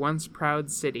taken their once proud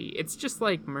city. It's just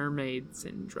like Mermaid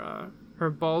Syndra. Her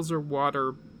balls are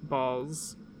water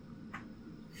balls.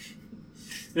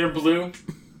 They're blue?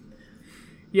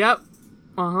 Yep.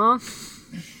 Uh-huh.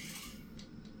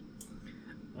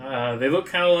 They look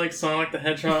kind of like Sonic the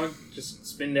Hedgehog, just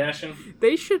spin dashing.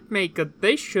 They should make a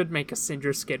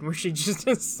Syndra skin where she just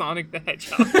has Sonic the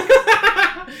Hedgehog.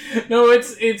 No,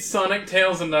 it's Sonic,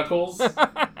 Tails, and Knuckles.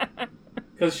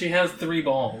 Because she has 3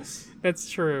 balls. That's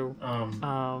true.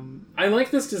 I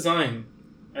like this design.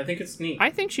 I think it's neat.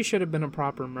 I think she should have been a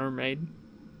proper mermaid.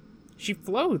 She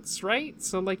floats, right?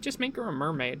 So just make her a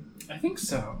mermaid. I think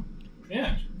so.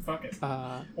 Yeah, fuck it.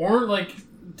 Or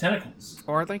tentacles.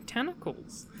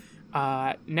 Tentacles.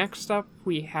 Next up,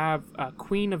 we have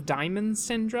Queen of Diamonds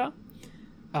Syndra.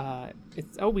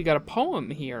 We got a poem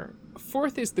here.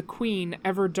 Forth is the queen,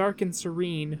 ever dark and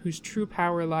serene, whose true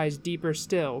power lies deeper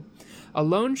still.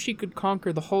 Alone she could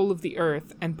conquer the whole of the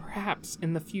earth, and perhaps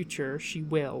in the future she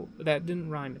will. That didn't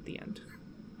rhyme at the end.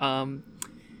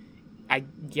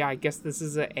 I guess this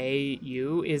is a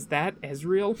AU. Is that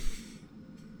Ezreal?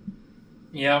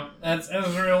 Yeah, that's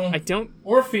Ezreal.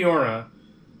 Or Fiora.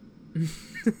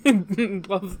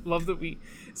 love that we.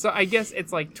 So I guess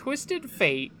it's Twisted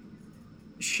Fate,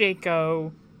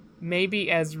 Shaco, maybe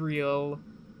Ezreal,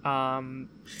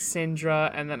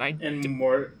 Syndra, and then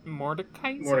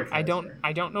Mordecai. I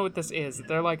don't know what this is.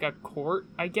 They're like a court,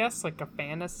 I guess, like a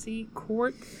fantasy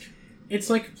court. It's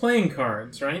like playing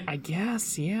cards, right? I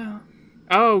guess, yeah.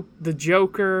 Oh, the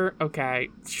Joker. Okay,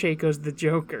 Shaco's the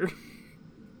Joker.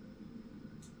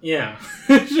 Yeah,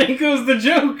 Shaco's the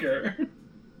Joker.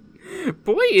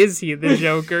 Boy, is he the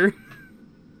Joker.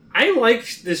 I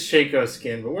like this Shaco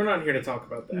skin, but we're not here to talk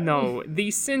about that. No, the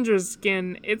Syndra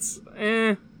skin, it's,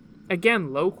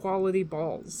 again, low quality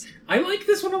balls. I like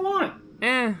this one a lot.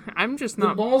 I'm just not...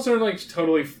 The balls are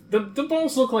totally... The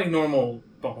balls look like normal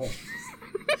balls.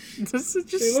 This is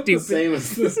just they look stupid. The same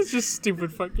as this is just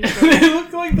stupid fucking They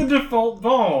look like the default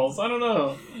balls. I don't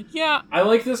know. Yeah. I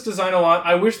like this design a lot.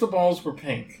 I wish the balls were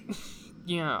pink.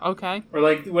 Yeah, okay. Or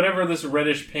whatever this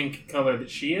reddish pink color that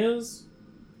she is.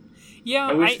 Yeah,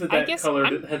 I wish I guess color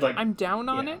had I'm down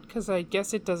on it because I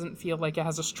guess it doesn't feel like it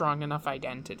has a strong enough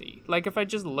identity. If I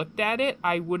just looked at it,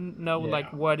 I wouldn't know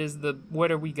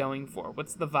what are we going for?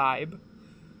 What's the vibe?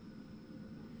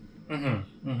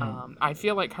 I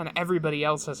feel like kind of everybody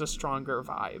else has a stronger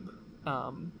vibe,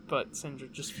 but Syndra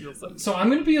just feels like... So I'm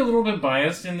going to be a little bit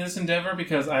biased in this endeavor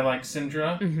because I like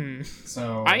Syndra. Mm-hmm.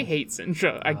 So I hate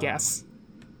Syndra, I guess.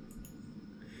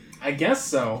 I guess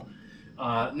so.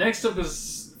 Next up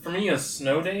is, for me, a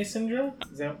Snow Day Syndra.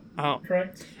 Is that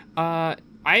correct?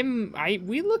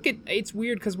 We look at, it's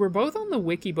weird because we're both on the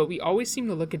wiki, but we always seem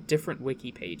to look at different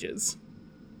wiki pages.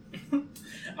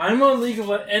 I'm on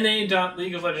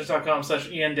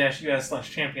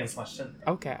na.leagueoflegends.com/en-us/champion/Syndra.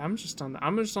 Okay, I'm just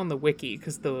on the wiki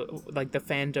because the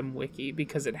fandom wiki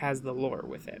because it has the lore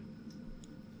with it.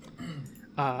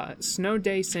 Snow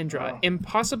Day Syndra.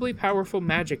 Impossibly powerful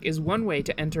magic is one way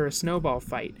to enter a snowball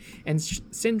fight, and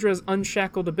Syndra's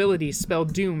unshackled abilities spell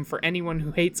doom for anyone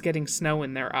who hates getting snow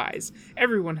in their eyes.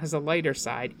 Everyone has a lighter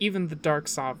side, even the Dark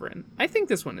Sovereign. I think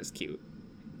this one is cute.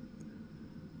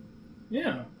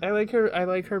 Yeah. I like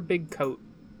her big coat.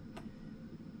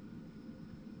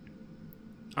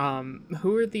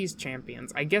 Who are these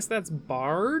champions? I guess that's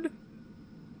Bard.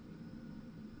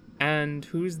 And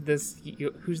who's this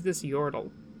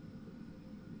Yordle?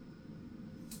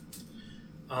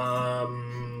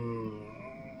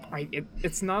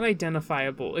 It's not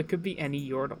identifiable. It could be any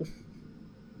Yordle.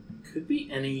 Could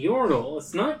be any Yordle.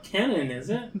 It's not canon, is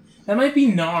it? That might be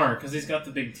Gnar, because he's got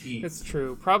the big teeth. That's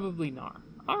true. Probably Gnar.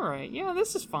 Alright, yeah,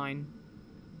 this is fine.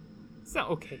 It's not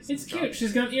okay. It's cute.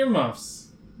 She's got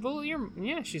earmuffs. Little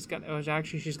yeah, she's got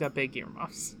big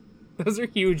earmuffs. Those are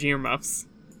huge earmuffs.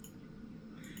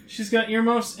 She's got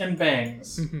earmuffs and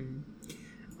bangs.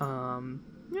 Mm-hmm.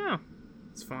 Yeah,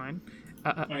 it's fine.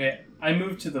 Okay, I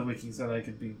moved to the wiki so that I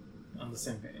could be on the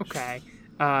same page. Okay.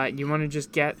 You want to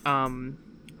just get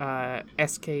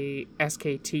SKT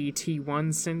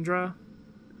T1 Syndra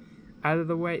out of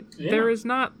the way? Yeah. There is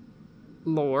not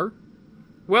lore.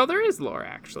 Well, there is lore,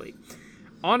 actually.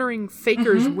 Honoring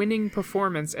Faker's winning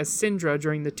performance as Syndra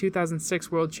during the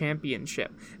 2006 World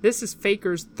Championship. This is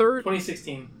Faker's third...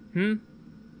 2016.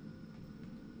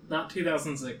 Not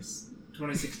 2006.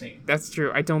 2016. That's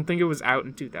true. I don't think it was out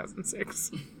in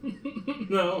 2006.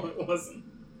 No, it wasn't.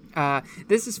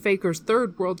 This is Faker's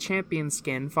third World Champion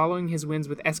skin, following his wins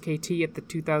with SKT at the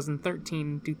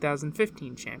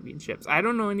 2013-2015 championships. I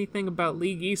don't know anything about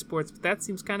League Esports, but that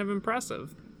seems kind of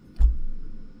impressive.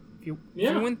 If you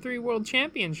win 3 World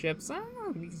Championships, I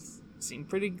don't know. You seem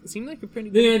like a pretty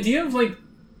good... The idea of, like,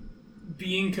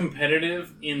 being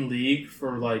competitive in League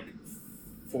for, like,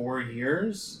 4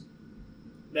 years,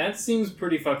 that seems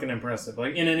pretty fucking impressive.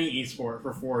 Like, in any esport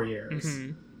for 4 years.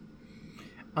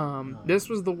 Mm-hmm. This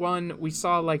was the one, we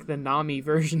saw, like, the Nami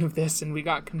version of this, and we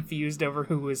got confused over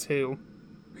who was who.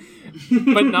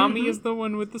 But Nami is the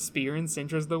one with the spear, and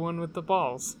Syndra's the one with the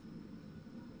balls.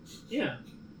 Yeah,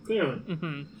 clearly.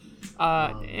 Mm-hmm.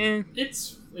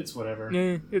 It's whatever.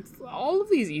 It's all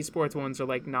of these esports ones are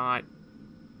like not.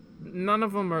 None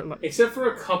of them are like. Except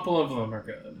for a couple of them are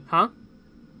good. Huh?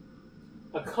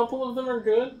 A couple of them are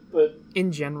good, but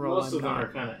in general, most of them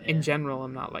are kind of. In general,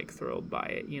 I'm not like thrilled by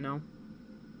it. You know.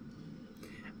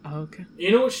 Okay.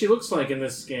 You know what she looks like in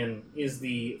this skin is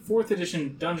the 4th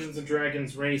edition Dungeons and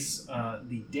Dragons race,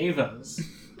 the Devas.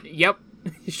 Yep,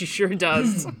 she sure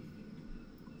does.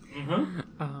 Mm-hmm.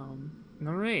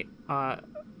 All right.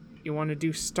 You want to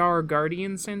do Star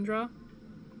Guardian Syndra?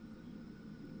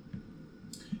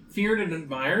 Feared and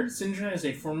admired, Syndra is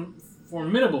a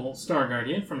formidable Star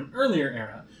Guardian from an earlier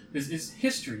era whose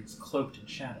history is cloaked in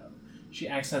shadow. She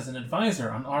acts as an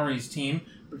advisor on Ari's team,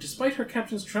 but despite her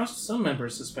captain's trust, some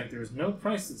members suspect there is no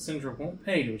price that Syndra won't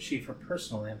pay to achieve her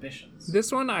personal ambitions.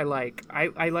 This one I like.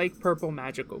 I like Purple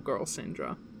Magical Girl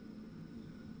Syndra.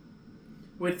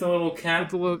 With the little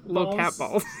cat With the little cat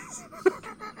balls.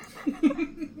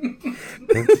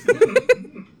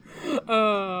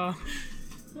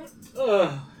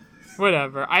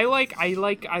 Whatever. I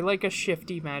like a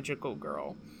shifty magical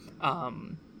girl.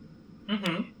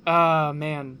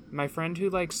 Man, my friend who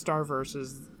likes Starverse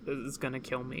is gonna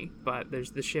kill me. But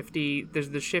there's the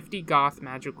shifty goth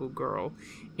magical girl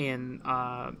in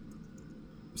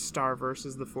Star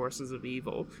vs. the Forces of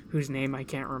Evil, whose name I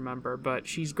can't remember, but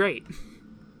she's great.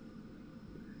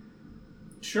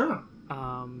 Sure.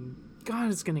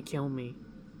 God, it's gonna kill me.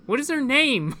 What is her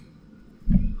name?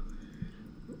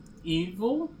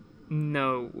 Evil?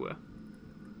 No.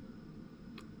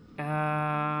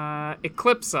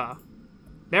 Eclipsa.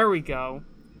 There we go.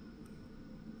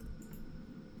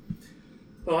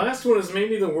 The last one is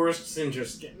maybe the worst Syndra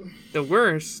skin. The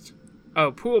worst?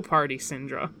 Oh, Pool Party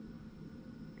Syndra.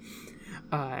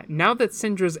 Now that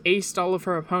Syndra's aced all of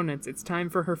her opponents, it's time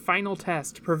for her final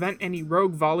test to prevent any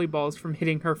rogue volleyballs from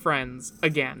hitting her friends.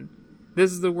 Again.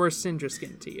 This is the worst Syndra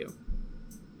skin to you.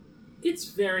 It's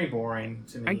very boring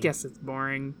to me. I guess it's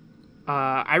boring.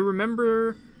 I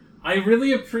remember... I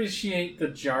really appreciate the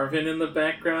Jarvan in the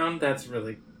background. That's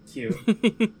really cute.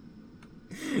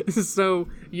 So,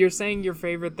 you're saying your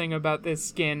favorite thing about this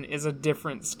skin is a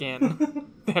different skin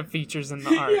that features in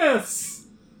the art.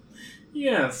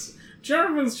 Yes.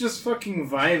 Jarvan's just fucking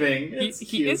vibing.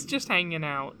 He is just hanging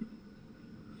out.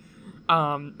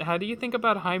 How do you think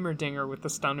about Heimerdinger with the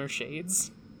stunner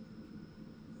shades?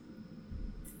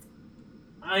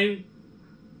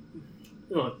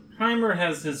 Look, Heimer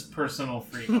has his personal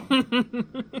freedom.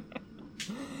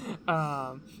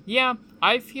 Yeah,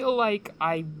 I feel like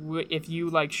if you,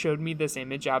 like, showed me this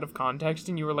image out of context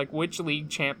and you were like, which league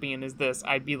champion is this?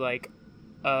 I'd be like,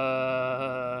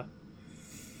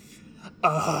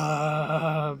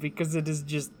 because it is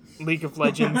just League of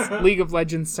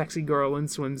Legends sexy girl in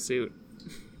swimsuit.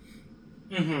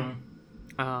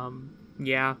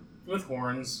 Yeah. With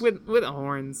horns. With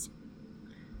horns.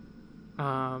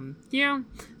 Yeah.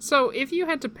 So, if you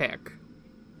had to pick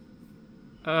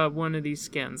one of these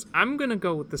skins, I'm gonna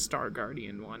go with the Star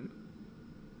Guardian one.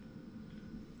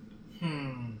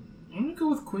 I'm gonna go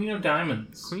with Queen of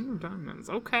Diamonds. Queen of Diamonds,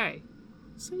 okay.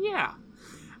 So, yeah.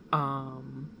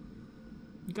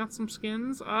 You got some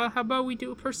skins? How about we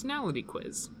do a personality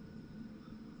quiz?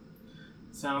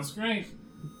 Sounds great.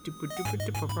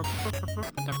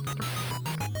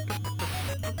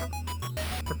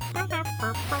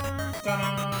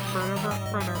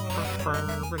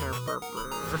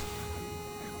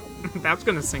 That's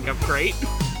gonna sync up great.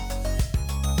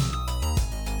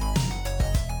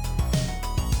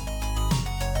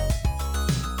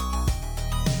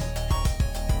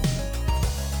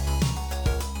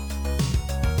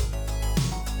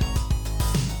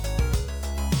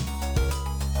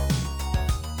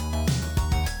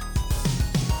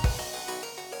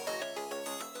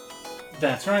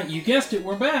 That's right, you guessed it,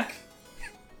 we're back.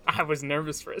 I was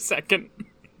nervous for a second.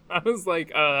 I was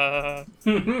like, I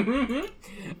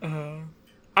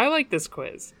like this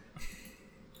quiz.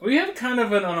 We have kind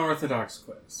of an unorthodox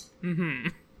quiz.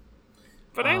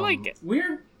 But I like it.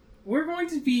 We're going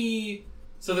to be...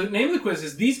 So the name of the quiz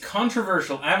is, these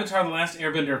controversial Avatar The Last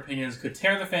Airbender opinions could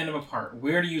tear the fandom apart.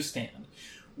 Where do you stand?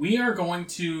 We are going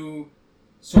to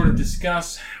sort of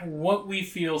discuss what we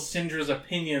feel Syndra's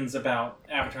opinions about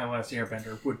Avatar The Last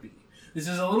Airbender would be. This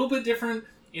is a little bit different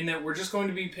in that we're just going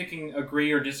to be picking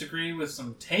agree or disagree with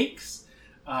some takes.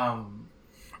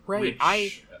 Right.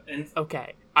 I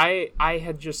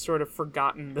had just sort of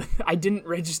forgotten that I didn't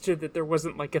register that there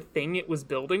wasn't like a thing it was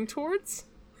building towards.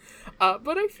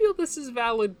 But I feel this is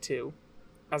valid too,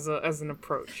 as an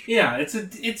approach. Yeah, it's a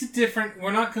different.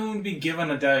 We're not going to be given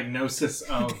a diagnosis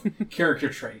of character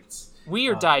traits. We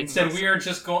are diagnosing. Instead, we are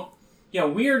just going. Yeah,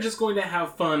 we are just going to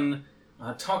have fun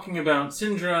talking about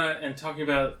Syndra and talking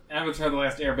about Avatar: The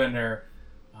Last Airbender,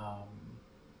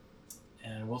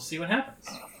 and we'll see what happens.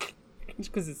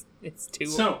 Because it's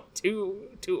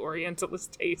two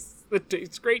Orientalist tastes that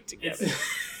taste great together.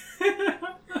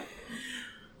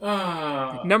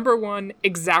 Number one,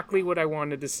 exactly what I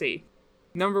wanted to see.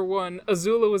 Number one,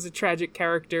 Azula was a tragic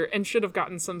character and should have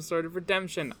gotten some sort of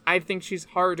redemption. I think she's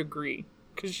hard agree,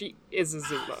 because she is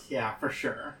Azula. Yeah, for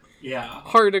sure. Yeah.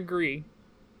 Hard agree.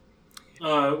 We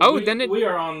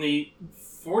are on the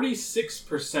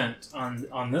 46%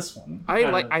 on this one.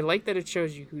 I like that it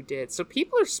shows you who did. So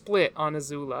people are split on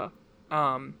Azula.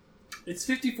 It's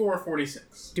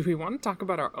 54-46. Do we want to talk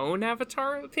about our own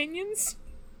Avatar opinions?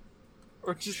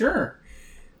 Or just... Sure.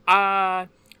 I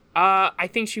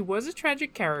think she was a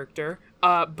tragic character,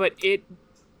 but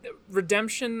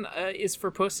redemption is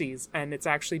for pussies, and it's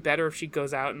actually better if she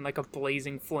goes out in like a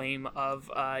blazing flame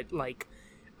of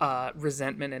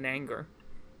resentment and anger.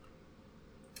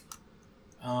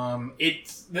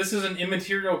 This is an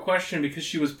immaterial question because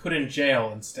she was put in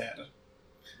jail instead.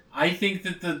 I think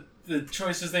that the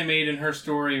choices they made in her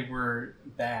story were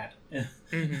bad.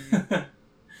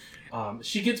 Mm-hmm.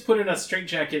 She gets put in a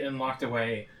straitjacket and locked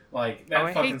away. Like,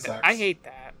 that fucking sucks. I hate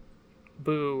that.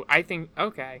 Boo. I think...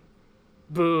 Okay.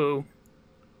 Boo.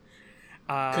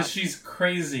 Because she's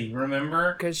crazy,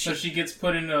 remember? So she gets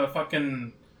put in a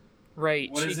fucking...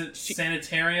 Right. What is it?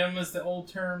 Sanitarium is the old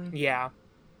term? Yeah.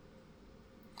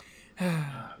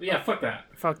 Yeah, fuck that.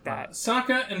 Fuck that.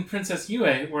 Sokka and Princess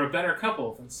Yue were a better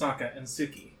couple than Sokka and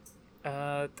Suki.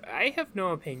 I have no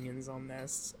opinions on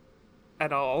this.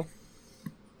 At all.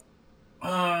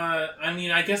 I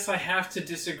mean, I guess I have to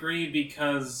disagree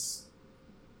because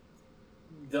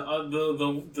the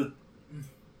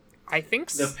I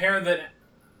think the pair that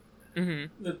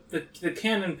mm-hmm. the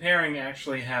canon pairing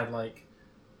actually had like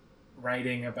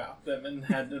writing about them and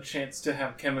had a chance to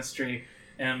have chemistry,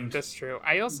 and that's true.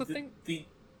 I also think the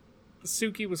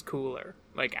Suki was cooler,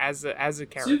 like as a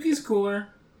character. Suki's cooler,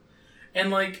 and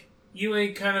like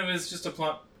Yue kind of is just a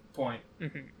plot point.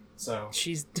 Mm-hmm. So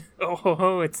She's...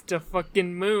 Oh, it's the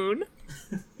fucking moon.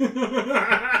 But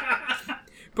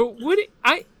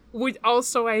I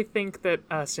think that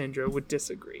Syndra would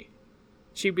disagree.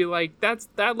 She'd be like,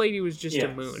 that lady was just a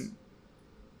moon.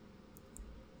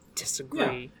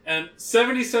 Disagree. Yeah. And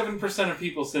 77% of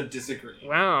people said disagree.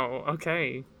 Wow,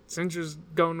 okay. Syndra's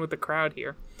going with the crowd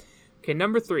here. Okay,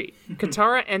 number 3.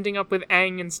 Katara ending up with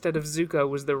Aang instead of Zuko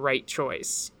was the right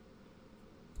choice.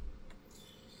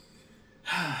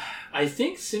 I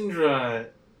think Syndra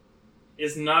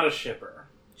is not a shipper.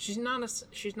 She's not a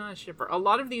shipper. A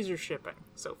lot of these are shipping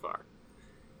so far.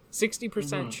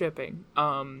 60% shipping.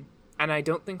 And I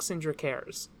don't think Syndra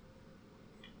cares.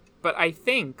 But I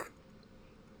think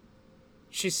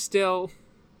she's still...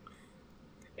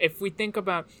 If we think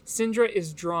about... Syndra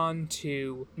is drawn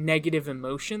to negative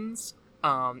emotions.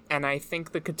 And I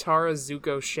think the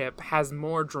Katara-Zuko ship has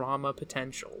more drama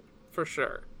potential. For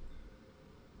sure.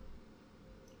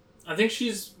 I think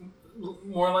she's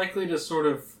more likely to sort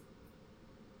of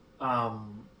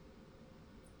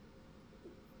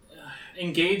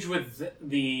engage with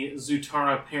the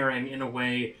Zutara pairing in a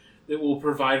way that will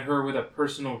provide her with a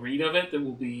personal read of it that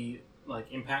will be like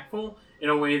impactful in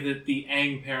a way that the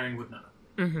Aang pairing would not.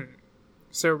 Mm-hmm.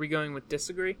 So are we going with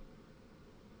disagree?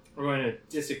 We're going to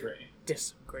disagree.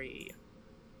 Disagree.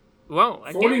 Whoa,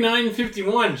 again,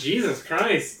 49-51, Jesus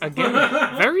Christ. Again,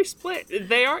 very split.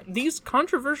 These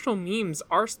controversial memes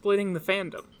are splitting the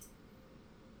fandom.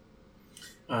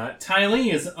 Ty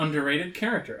Lee is an underrated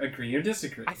character. Agree or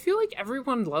disagree? I feel like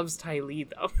everyone loves Ty Lee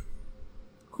though.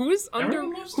 Who is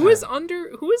underrating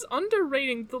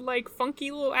the like funky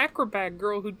little acrobat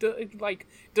girl who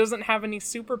doesn't have any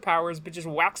superpowers but just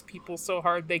whacks people so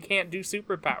hard they can't do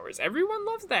superpowers? Everyone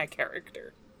loves that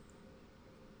character.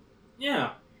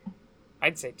 Yeah.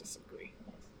 I'd say disagree.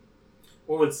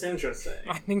 What would Syndra say?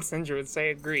 I think Syndra would say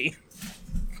agree.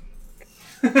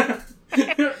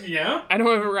 Yeah? I don't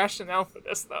have a rationale for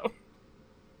this, though.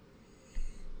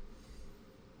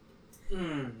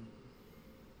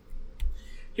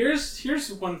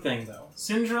 Here's one thing, though.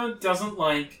 Syndra doesn't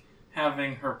like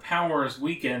having her powers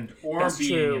weakened or That's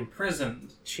being true.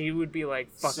 imprisoned. She would be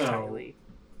like, fuck Ty Lee.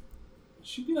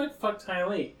 She'd be like, fuck Ty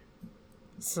Lee.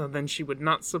 So then she would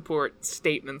not support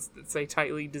statements that say Ty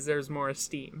Lee deserves more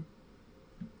esteem.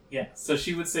 Yeah, so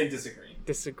she would say disagree.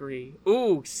 Disagree.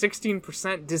 Ooh,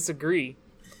 16% disagree.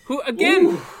 Who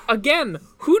again,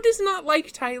 who does not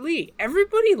like Ty Lee?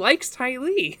 Everybody likes Ty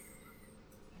Lee.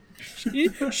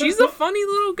 She's a funny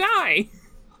little guy.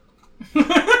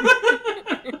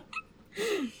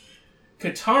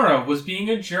 Katara was being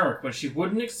a jerk when she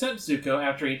wouldn't accept Zuko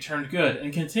after he turned good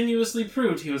and continuously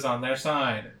proved he was on their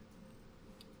side.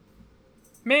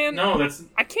 Man, no,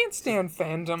 I can't stand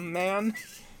fandom, man.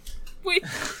 Wait,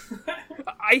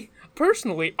 I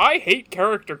hate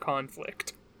character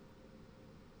conflict.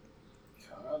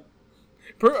 God.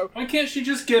 Why can't she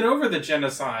just get over the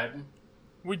genocide?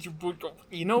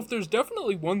 If there's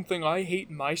definitely one thing I hate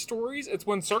in my stories, it's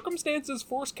when circumstances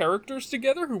force characters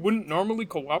together who wouldn't normally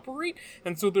cooperate,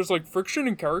 and so there's, like, friction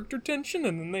and character tension,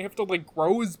 and then they have to, like,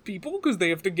 grow as people because they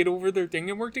have to get over their thing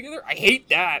and work together. I hate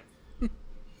that.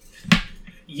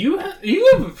 You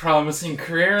have a promising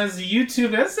career as a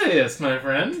YouTube essayist, my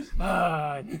friend.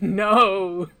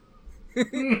 No.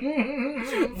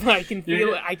 I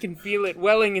can feel it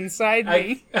welling inside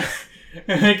me.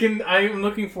 I'm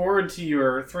looking forward to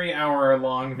your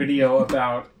 3-hour-long video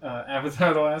about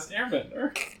Avatar: The Last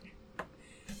Airbender.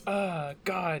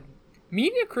 God.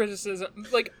 Media criticism,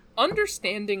 like,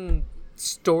 understanding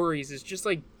stories is just,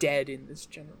 like, dead in this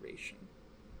generation.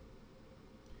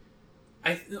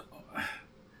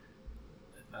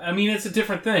 I mean, it's a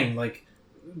different thing, like,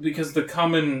 because the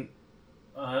common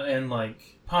and,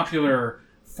 like, popular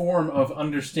form of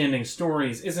understanding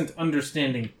stories isn't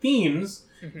understanding themes,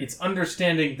 it's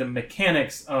understanding the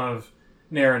mechanics of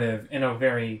narrative in a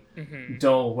very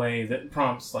dull way that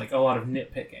prompts, like, a lot of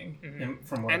nitpicking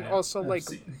from what I've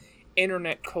seen.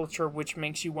 Internet culture, which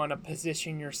makes you want to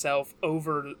position yourself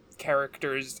over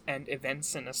characters and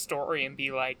events in a story and be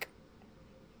like,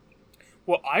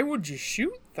 well, I would just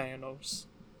shoot Thanos.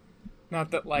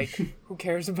 Not that, like, who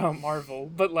cares about Marvel,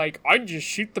 but, like, I'd just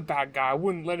shoot the bad guy. I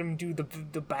wouldn't let him do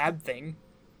the bad thing.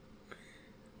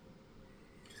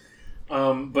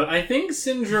 But I think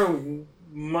Syndra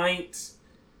might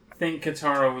think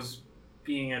Katara was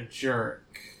being a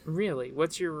jerk. Really? Why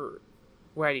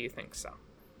do you think so?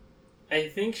 I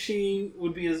think she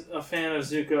would be a fan of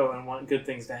Zuko and want good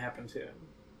things to happen to him.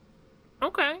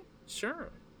 Okay, sure.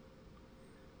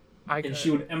 And she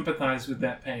would empathize with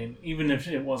that pain, even if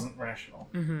it wasn't rational.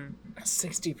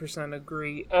 60%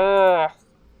 agree. Ugh.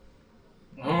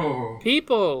 Oh.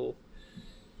 People.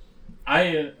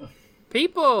 I...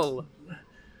 People.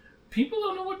 People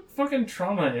don't know what fucking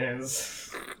trauma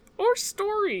is. Or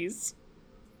stories.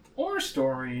 Or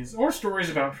stories. Or stories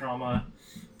about trauma.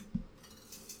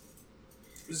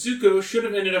 Zuko should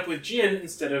have ended up with Jin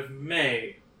instead of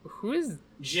Mei. Who is...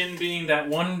 Jin being that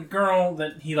one girl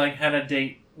that he, like, had a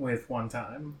date with one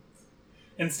time.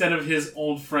 Instead of his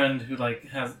old friend who, like,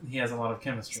 has a lot of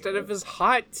chemistry. Instead of his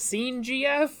hot scene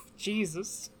GF?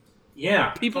 Jesus.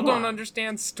 Yeah. People don't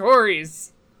understand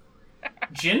stories.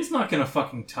 Jin's not gonna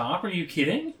fucking top. Are you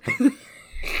kidding?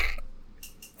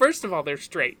 First of all, they're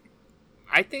straight.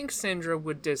 I think Syndra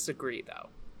would disagree, though.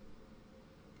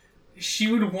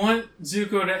 She would want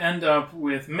Zuko to end up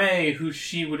with Mei, who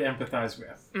she would empathize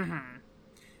with. Mm-hmm.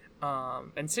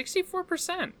 And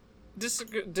 64%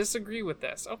 disagree with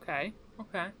this. Okay.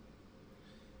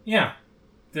 Yeah.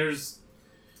 This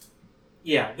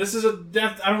is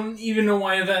I don't even know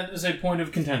why that is a point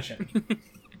of contention.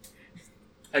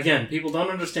 Again, people don't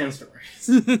understand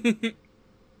stories.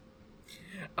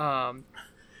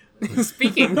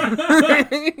 Speaking...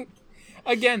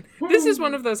 Again, this is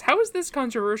one of those, how is this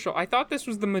controversial? I thought this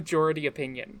was the majority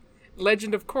opinion.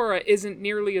 Legend of Korra isn't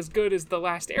nearly as good as The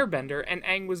Last Airbender, and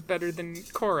Aang was better than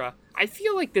Korra. I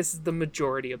feel like this is the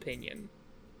majority opinion.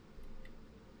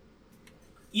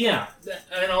 Yeah,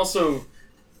 and also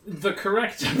the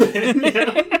correct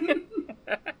opinion.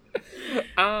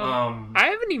 I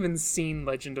haven't even seen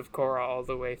Legend of Korra all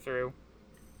the way through.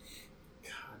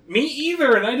 Me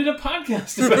either, and I did a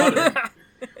podcast about it.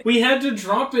 We had to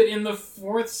drop it in the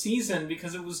 4th season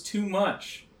because it was too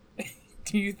much.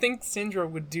 Do you think Syndra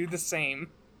would do the same?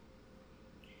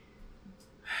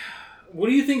 What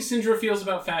do you think Syndra feels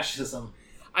about fascism?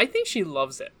 I think she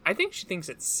loves it. I think she thinks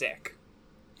it's sick.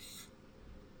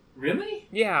 Really?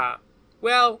 Yeah.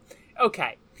 Well,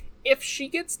 okay. If she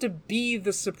gets to be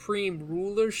the supreme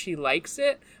ruler, she likes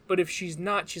it. But if she's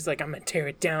not, she's like, I'm gonna tear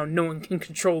it down. No one can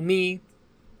control me.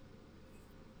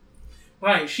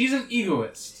 Right, she's an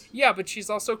egoist. Yeah, but she's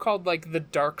also called, like, the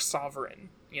Dark Sovereign,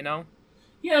 you know?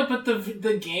 Yeah, but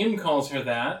the game calls her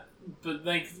that. But,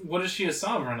 like, what is she a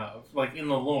sovereign of? Like, in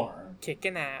the lore?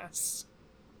 Kicking ass.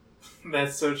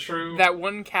 That's so true. That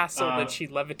one castle that she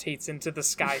levitates into the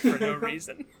sky for no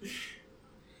reason.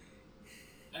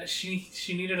 She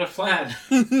needed a flat.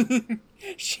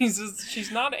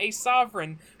 She's not a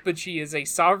sovereign, but she is a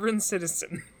sovereign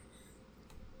citizen.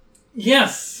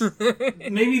 Yes!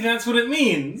 Maybe that's what it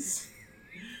means.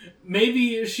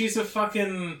 Maybe she's a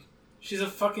fucking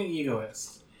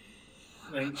egoist.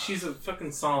 Like, she's a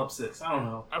fucking solipsist. I don't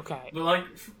know. Okay. But, like...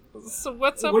 So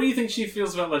what's up? What do you think she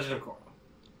feels about Legend of Korra?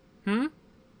 Hmm?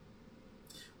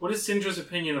 What is Syndra's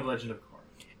opinion of Legend of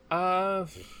Korra?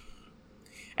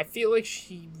 I feel like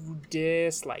she would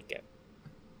dislike it.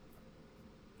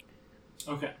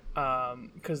 Okay.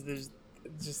 Because there's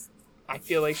just... I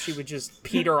feel like she would just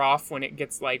peter off when it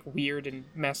gets, like, weird and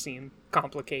messy and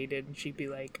complicated, and she'd be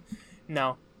like,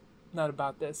 no, not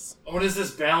about this. What is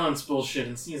this balance bullshit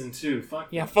in Season 2? Fuck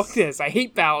Yeah, this. fuck this. I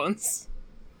hate balance.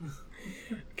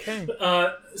 Okay.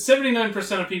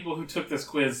 79% of people who took this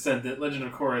quiz said that Legend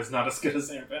of Korra is not as good as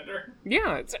Airbender.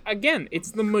 Yeah,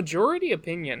 it's the majority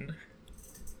opinion.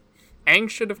 Aang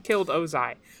should have killed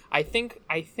Ozai. I think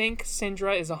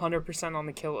Syndra is 100% on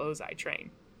the kill Ozai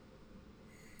train.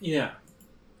 Yeah.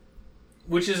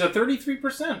 Which is a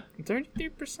 33%.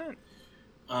 33%.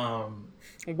 Um,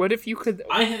 What if you could...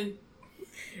 I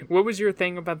What was your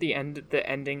thing about the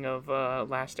ending of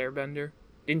Last Airbender?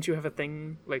 Didn't you have a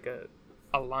thing, like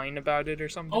a line about it or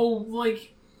something? Oh,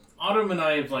 like, Autumn and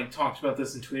I have, like, talked about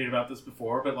this and tweeted about this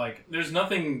before, but, like, there's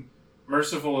nothing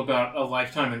merciful about a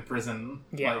lifetime in prison.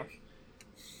 Yeah. Like,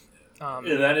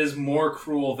 that is more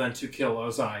cruel than to kill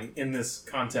Ozai in this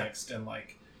context, and,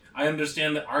 like, I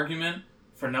understand the argument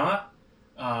for not,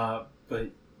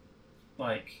 but,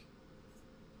 like,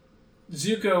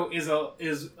 Zuko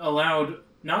is allowed,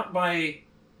 not by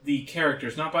the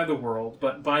characters, not by the world,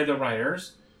 but by the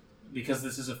writers, because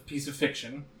this is a piece of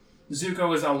fiction.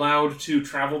 Zuko is allowed to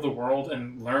travel the world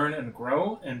and learn and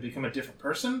grow and become a different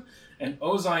person, and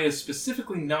Ozai is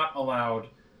specifically not allowed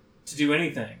to do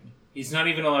anything. He's not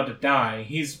even allowed to die.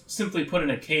 He's simply put in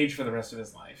a cage for the rest of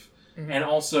his life. Mm-hmm. And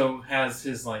also has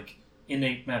his, like,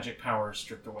 innate magic powers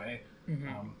stripped away.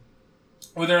 Mm-hmm.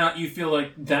 Whether or not you feel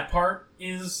like that part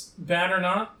is bad or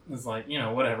not is, like, you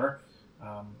know, whatever.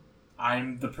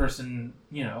 I'm the person,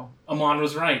 you know, Amon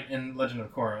was right in Legend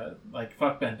of Korra, like,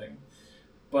 fuck bending.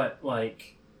 But,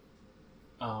 like,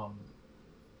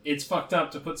 it's fucked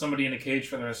up to put somebody in a cage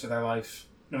for the rest of their life,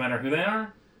 no matter who they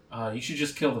are. You should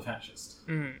just kill the fascist.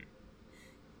 Mm.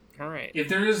 All right. If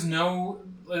there's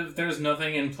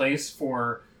nothing in place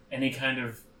for any kind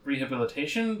of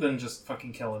rehabilitation, then just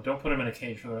fucking kill him. Don't put him in a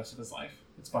cage for the rest of his life.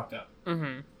 It's fucked up.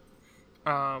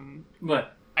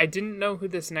 But I didn't know who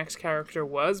this next character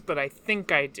was, but I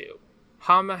think I do.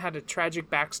 Hama had a tragic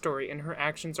backstory, and her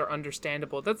actions are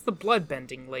understandable. That's the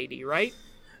bloodbending lady, right?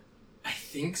 I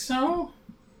think so.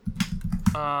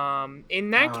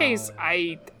 In that case,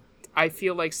 I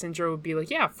feel like Syndra would be like,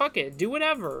 yeah, fuck it, do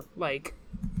whatever. Like,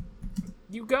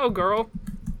 you go, girl.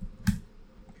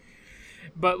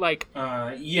 But, like...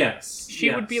 yes. She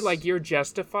would be like, you're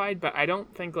justified, but I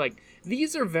don't think, like...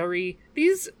 These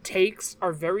takes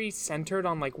are very centered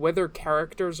on, like, whether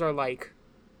characters are, like...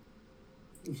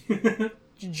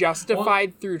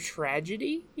 justified through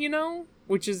tragedy, you know?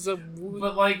 Which is a...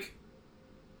 But, like...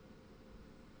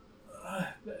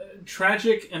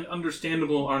 tragic and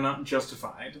understandable are not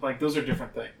justified. Like, those are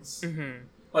different things. Mm-hmm.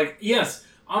 Like, yes,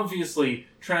 obviously,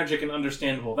 tragic and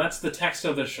understandable. That's the text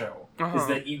of the show. Is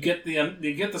that you get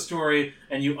the story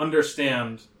and you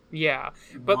understand. Yeah,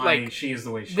 but why like she is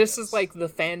the way she is. This is like the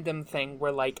fandom thing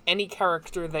where like any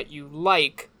character that you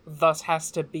like thus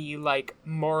has to be like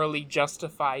morally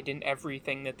justified in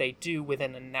everything that they do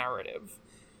within a narrative.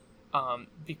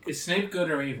 Is Snape good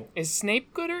or evil? Is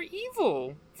Snape good or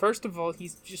evil? First of all,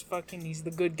 he's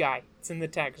the good guy. It's in the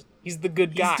text. He's the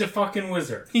good guy. He's the fucking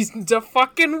wizard. He's the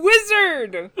fucking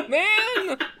wizard,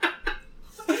 man!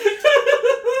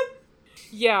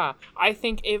 Yeah, I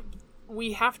think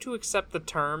we have to accept the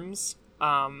terms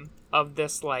of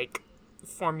this, like,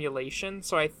 formulation,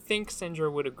 so I think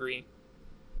Syndra would agree.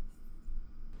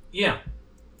 Yeah.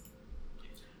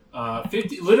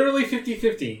 literally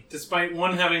 50-50, despite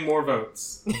one having more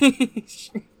votes.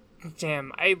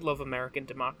 Damn, I love American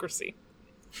democracy.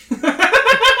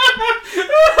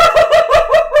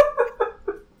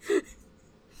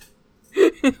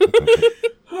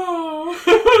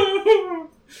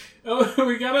 Oh,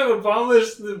 we gotta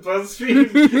abolish the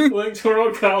BuzzFeed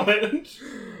electoral college.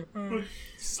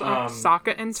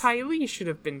 Sokka and Ty Lee should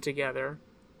have been together.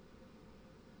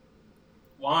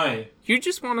 Why? You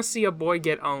just want to see a boy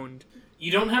get owned.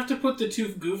 You don't have to put the two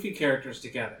goofy characters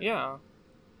together. Yeah.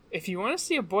 If you want to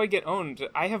see a boy get owned,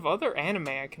 I have other anime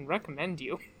I can recommend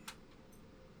you.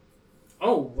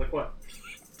 Oh, like what?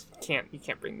 You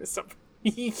can't bring this up.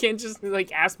 You can't just,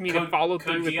 like, ask me to follow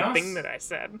through with the thing that I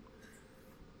said.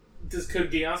 Does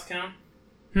Code Geass count?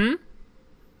 Does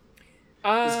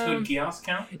Code Geass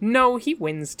count? No, he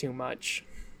wins too much.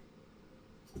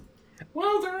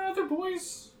 Well, there are other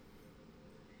boys.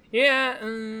 Yeah,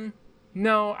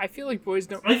 no, I feel like boys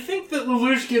don't... I think that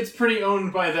Lelouch gets pretty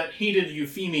owned by that heated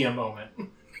euphemia moment.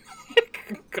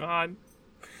 God.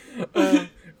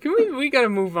 We gotta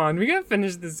move on. We gotta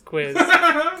finish this quiz.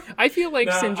 I feel like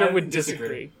Syndra would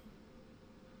disagree.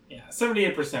 Yeah,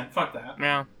 78%. Fuck that.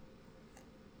 Yeah.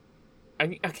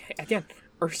 Okay, again,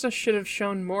 Ursa should have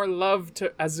shown more love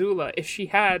to Azula. If she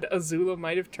had, Azula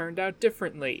might have turned out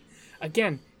differently.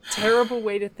 Again, terrible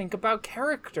way to think about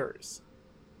characters.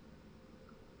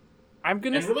 And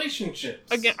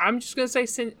relationships. Again, I'm just gonna say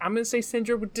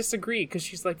Syndra would disagree because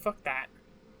she's like, fuck that.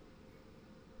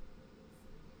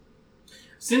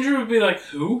 Syndra would be like,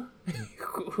 who?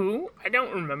 Who? I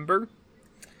don't remember.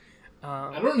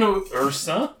 I don't know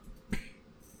Ursa.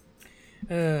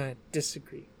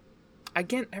 Disagree.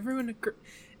 Again, everyone agree.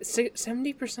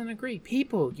 70% agree.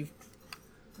 People.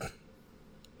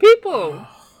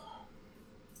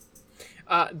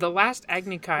 The last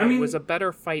Agni Kai was a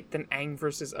better fight than Aang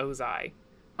versus Ozai.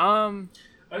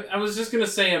 I was just gonna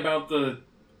say about the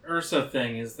Ursa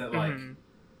thing is that, like,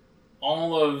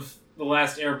 all of The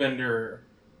Last Airbender,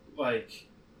 like,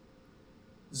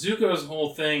 Zuko's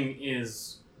whole thing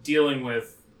is dealing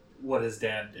with what his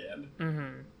dad did.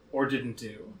 Or didn't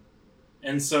do.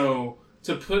 And so,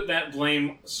 to put that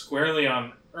blame squarely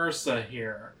on Ursa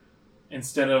here,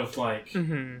 instead of, like...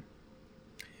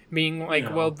 Being like,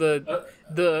 well,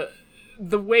 the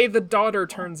way the daughter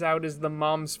turns out is the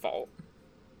mom's fault.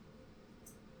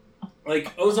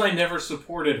 Like, Ozai never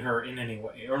supported her in any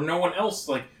way. Or no one else,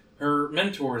 like, her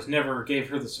mentors never gave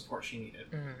her the support she needed.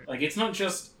 Like, it's not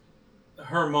just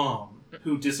her mom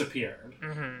who disappeared.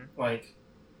 Like,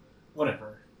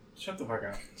 whatever. Shut the fuck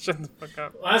up. Shut the fuck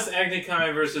up. Last Agni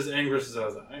Kai versus Aang versus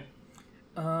Ozai.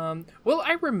 Well,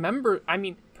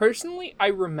 personally, I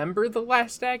remember the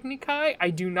last Agni Kai.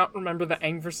 I do not remember the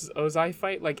Aang versus Ozai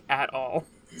fight, like, at all.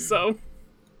 So...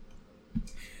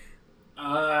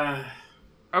 I'm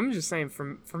just saying,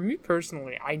 for me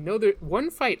personally, I know that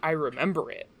one fight, I remember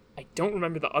it. I don't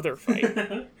remember the other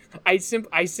fight. I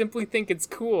simply think it's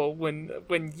cool when,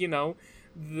 you know,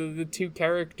 the two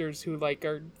characters who like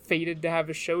are fated to have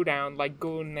a showdown like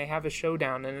go and they have a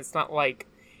showdown, and it's not like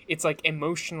it's like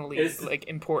emotionally like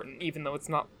important, even though it's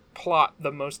not plot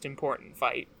the most important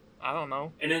fight. I don't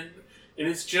know. And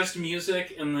it's just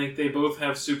music, and like they both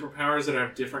have superpowers that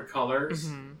have different colors.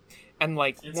 Mm-hmm. And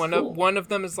like it's one of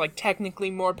them is like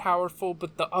technically more powerful,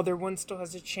 but the other one still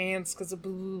has a chance because of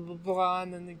blah, blah blah blah,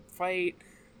 and then they fight.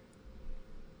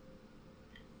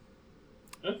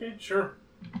 Okay, sure.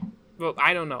 Well,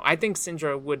 I don't know. I think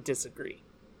Syndra would disagree.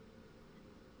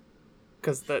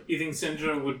 You think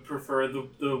Syndra would prefer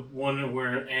the one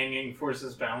where Aang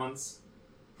enforces balance?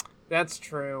 That's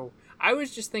true. I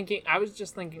was just thinking,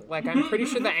 like, I'm pretty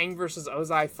sure the Aang versus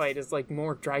Ozai fight is, like,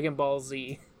 more Dragon Ball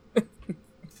Z.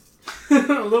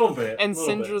 A little bit. And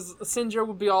Syndra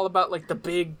would be all about, like, the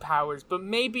big powers, but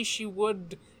maybe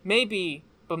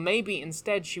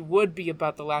instead she would be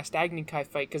about the last Agni Kai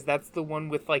fight, because that's the one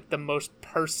with, like, the most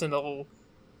personal,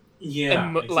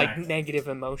 exactly. like, negative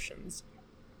emotions.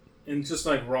 And just,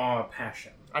 like, raw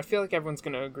passion. I feel like everyone's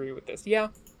gonna agree with this. Yeah.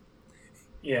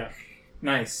 Yeah.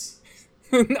 Nice.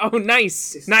 Oh,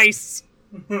 nice! Nice!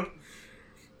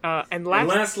 And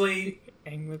lastly,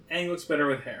 Aang looks better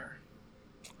with hair.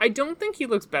 I don't think he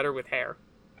looks better with hair.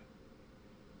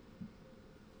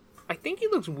 I think he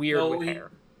looks weird with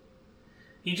hair.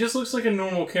 He just looks like a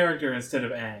normal character instead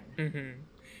of Aang.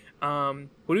 Mm-hmm.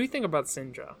 What do you think about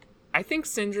Syndra? I think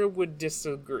Syndra would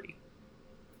disagree.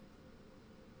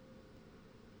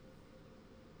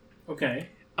 Okay.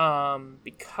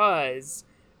 Because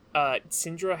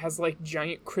Syndra has like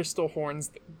giant crystal horns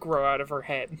that grow out of her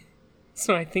head.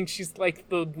 So I think she's like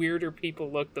the weirder people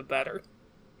look, the better.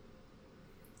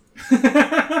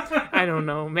 I don't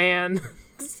know, man.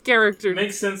 This character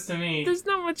makes sense to me. There's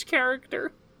not much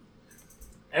character.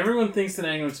 Everyone thinks that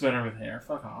Aang looks better with hair.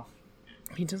 Fuck off.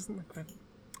 He doesn't look better.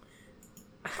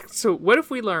 So what if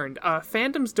we learned?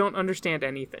 Fandoms don't understand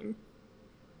anything.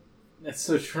 That's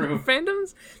so true.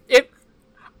 Fandoms,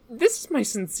 this is my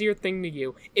sincere thing to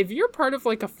you. If you're part of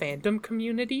like a fandom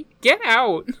community, get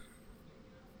out.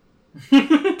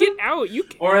 Get out. You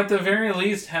can... Or at the very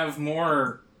least have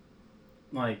more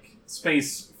like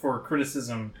space for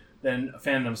criticism than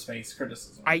fandom space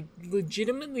criticism. I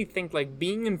legitimately think like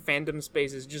being in fandom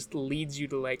spaces just leads you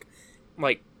to like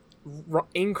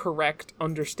incorrect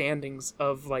understandings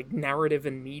of like narrative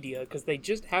and media, because they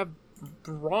just have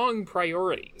wrong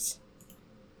priorities.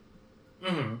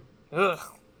 Mm-hmm. Ugh.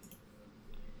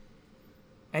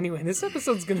 Anyway, this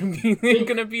episode's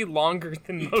gonna be longer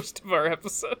than most of our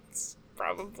episodes,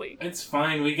 probably. It's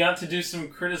fine. We got to do some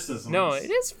criticisms. No, it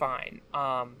is fine.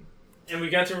 And we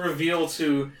got to reveal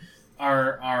to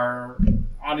our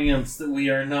audience that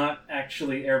we are not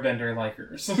actually Airbender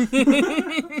likers.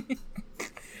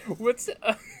 What's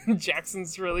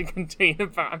Jackson's really contained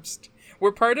about?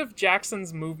 We're part of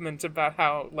Jackson's movement about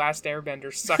how Last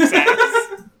Airbender sucks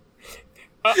ass.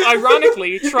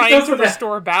 Ironically, trying to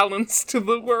restore balance to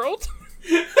the world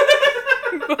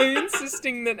by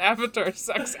insisting that Avatar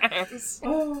sucks ass.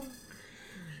 Oh.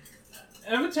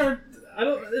 Avatar,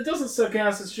 it doesn't suck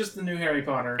ass. It's just the new Harry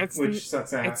Potter,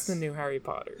 sucks ass. It's the new Harry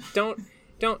Potter. Don't.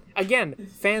 Again,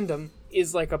 fandom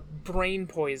is like a brain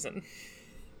poison.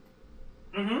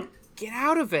 Mm-hmm. Get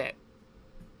out of it.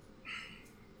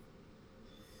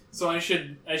 So I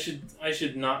should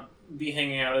not be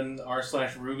hanging out in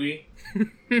r/Ruby.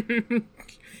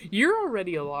 You're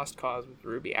already a lost cause with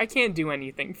Ruby. I can't do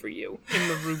anything for you in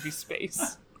the Ruby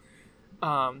space.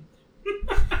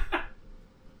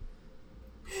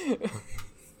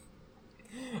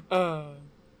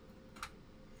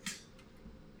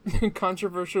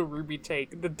 Controversial Ruby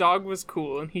take. The dog was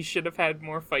cool and he should have had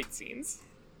more fight scenes.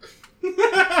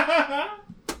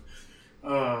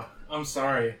 I'm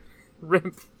sorry.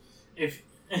 Rip.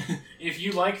 If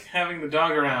you like having the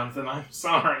dog around, then I'm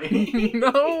sorry.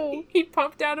 No, he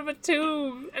popped out of a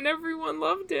tube and everyone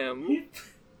loved him.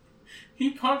 He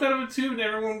popped out of a tube and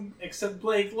everyone except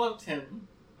Blake loved him.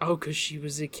 Oh, 'cause she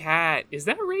was a cat. Is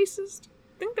that racist?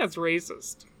 I think that's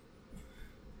racist.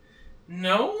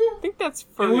 No? I think that's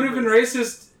It would have been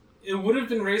racist. It would have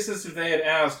been racist if they had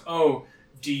asked, "Oh,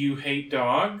 do you hate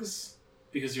dogs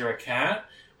because you're a cat?"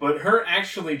 But her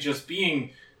actually just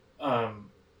being,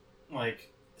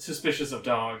 suspicious of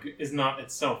dog is not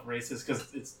itself racist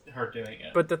because it's her doing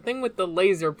it. But the thing with the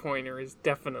laser pointer is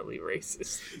definitely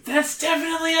racist. That's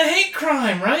definitely a hate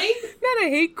crime, right? Not a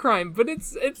hate crime, but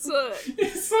it's an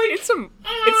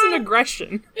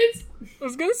aggression. I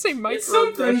was gonna say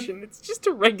microaggression. It's just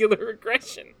a regular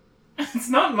aggression. It's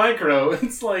not micro.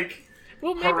 It's like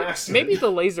maybe the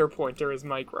laser pointer is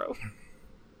micro.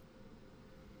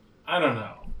 I don't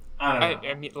know. I don't know.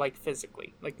 I mean, like,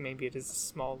 physically. Like, maybe it is a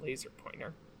small laser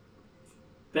pointer.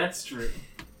 That's true.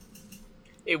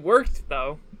 It worked,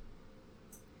 though.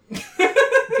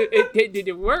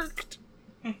 It worked.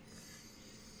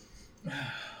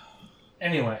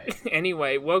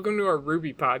 Anyway, welcome to our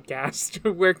Ruby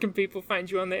podcast. Where can people find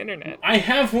you on the internet? I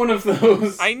have one of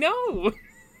those. I know.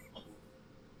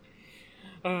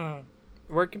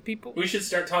 Where can people? We should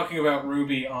start talking about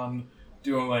Ruby on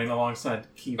Duolingo alongside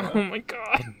Kiva. Oh my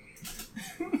god.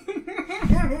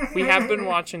 We have been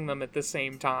watching them at the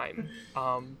same time.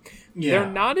 They're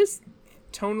not as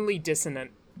tonally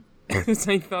dissonant as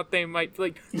I thought they might.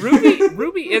 Like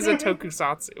Ruby is a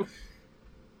tokusatsu.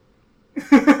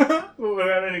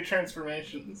 Without any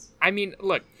transformations. I mean,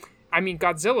 look.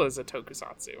 Godzilla is a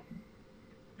tokusatsu.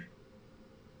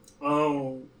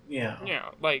 Oh, yeah. Yeah,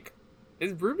 like,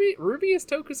 is Ruby is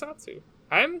tokusatsu.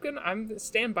 I'm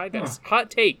stand by this. Hot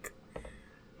take.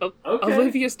 Okay.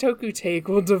 Olivia's Toku take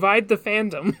will divide the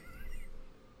fandom.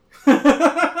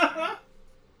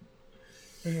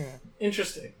 Yeah.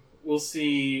 Interesting. We'll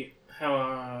see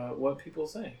what people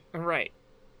say. All right.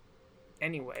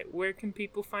 Anyway, where can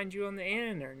people find you on the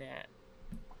internet?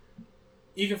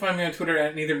 You can find me on Twitter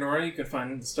at NeitherNora. You can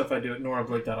find the stuff I do at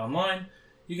norablake.online.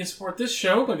 You can support this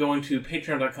show by going to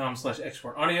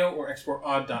patreon.com/exportaudio or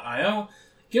exportaud.io.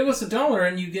 Give us $1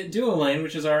 and you get Duolane,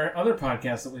 which is our other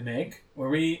podcast that we make, where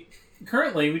we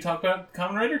talk about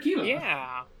Kamen Rider Kiva.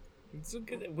 Yeah.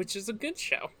 Which is a good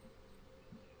show.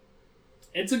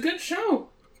 It's a good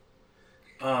show.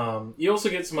 You also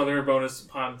get some other bonus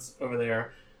pods over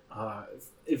there.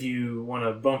 If you want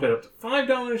to bump it up to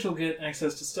 $5, you'll get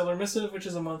access to Stellar Missive, which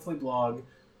is a monthly blog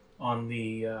on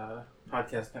the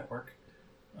podcast network.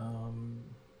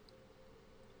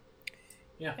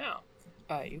 Yeah.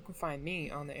 You can find me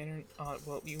on the internet.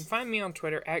 You can find me on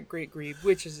Twitter at GreatGreeb,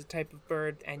 which is a type of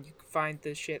bird, and you can find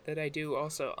the shit that I do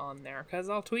also on there, because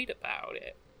I'll tweet about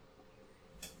it.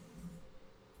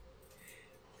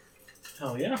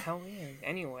 Hell yeah. Hell yeah.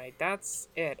 Anyway, that's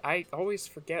it. I always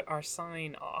forget our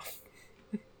sign off.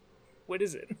 What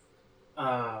is it?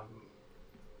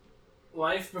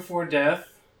 Life before death.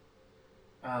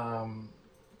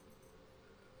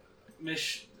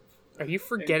 Are you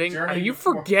forgetting? Are you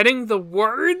forgetting the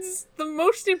words? The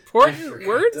most important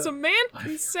words a man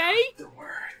can say? The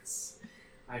words.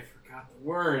 I forgot the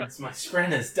words. My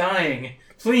spren is dying.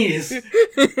 Please,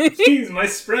 please, my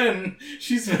spren.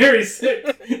 She's very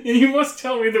sick, and you must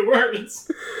tell me the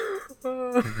words.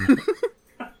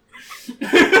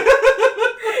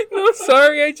 No,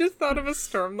 sorry, I just thought of a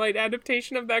Stormlight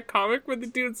adaptation of that comic where the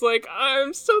dude's like,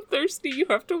 I'm so thirsty, you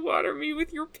have to water me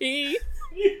with your pee.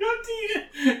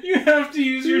 You have to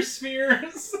use your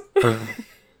spheres.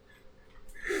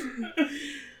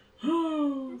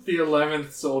 The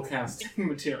 11th soul casting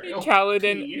material.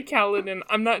 Kaladin,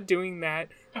 I'm not doing that.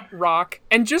 Rock.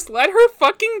 And just let her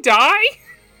fucking die?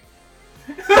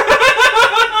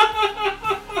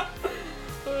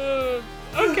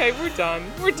 Okay, we're done.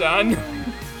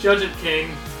 Judge it,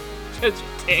 King. Judge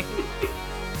it, King.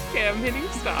 Okay, I'm hitting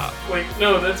stop. Wait,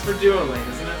 no, that's for Duolingo,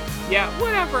 isn't it? Yeah,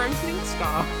 whatever, I'm hitting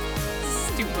stop. This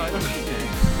is too much.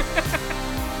 Okay.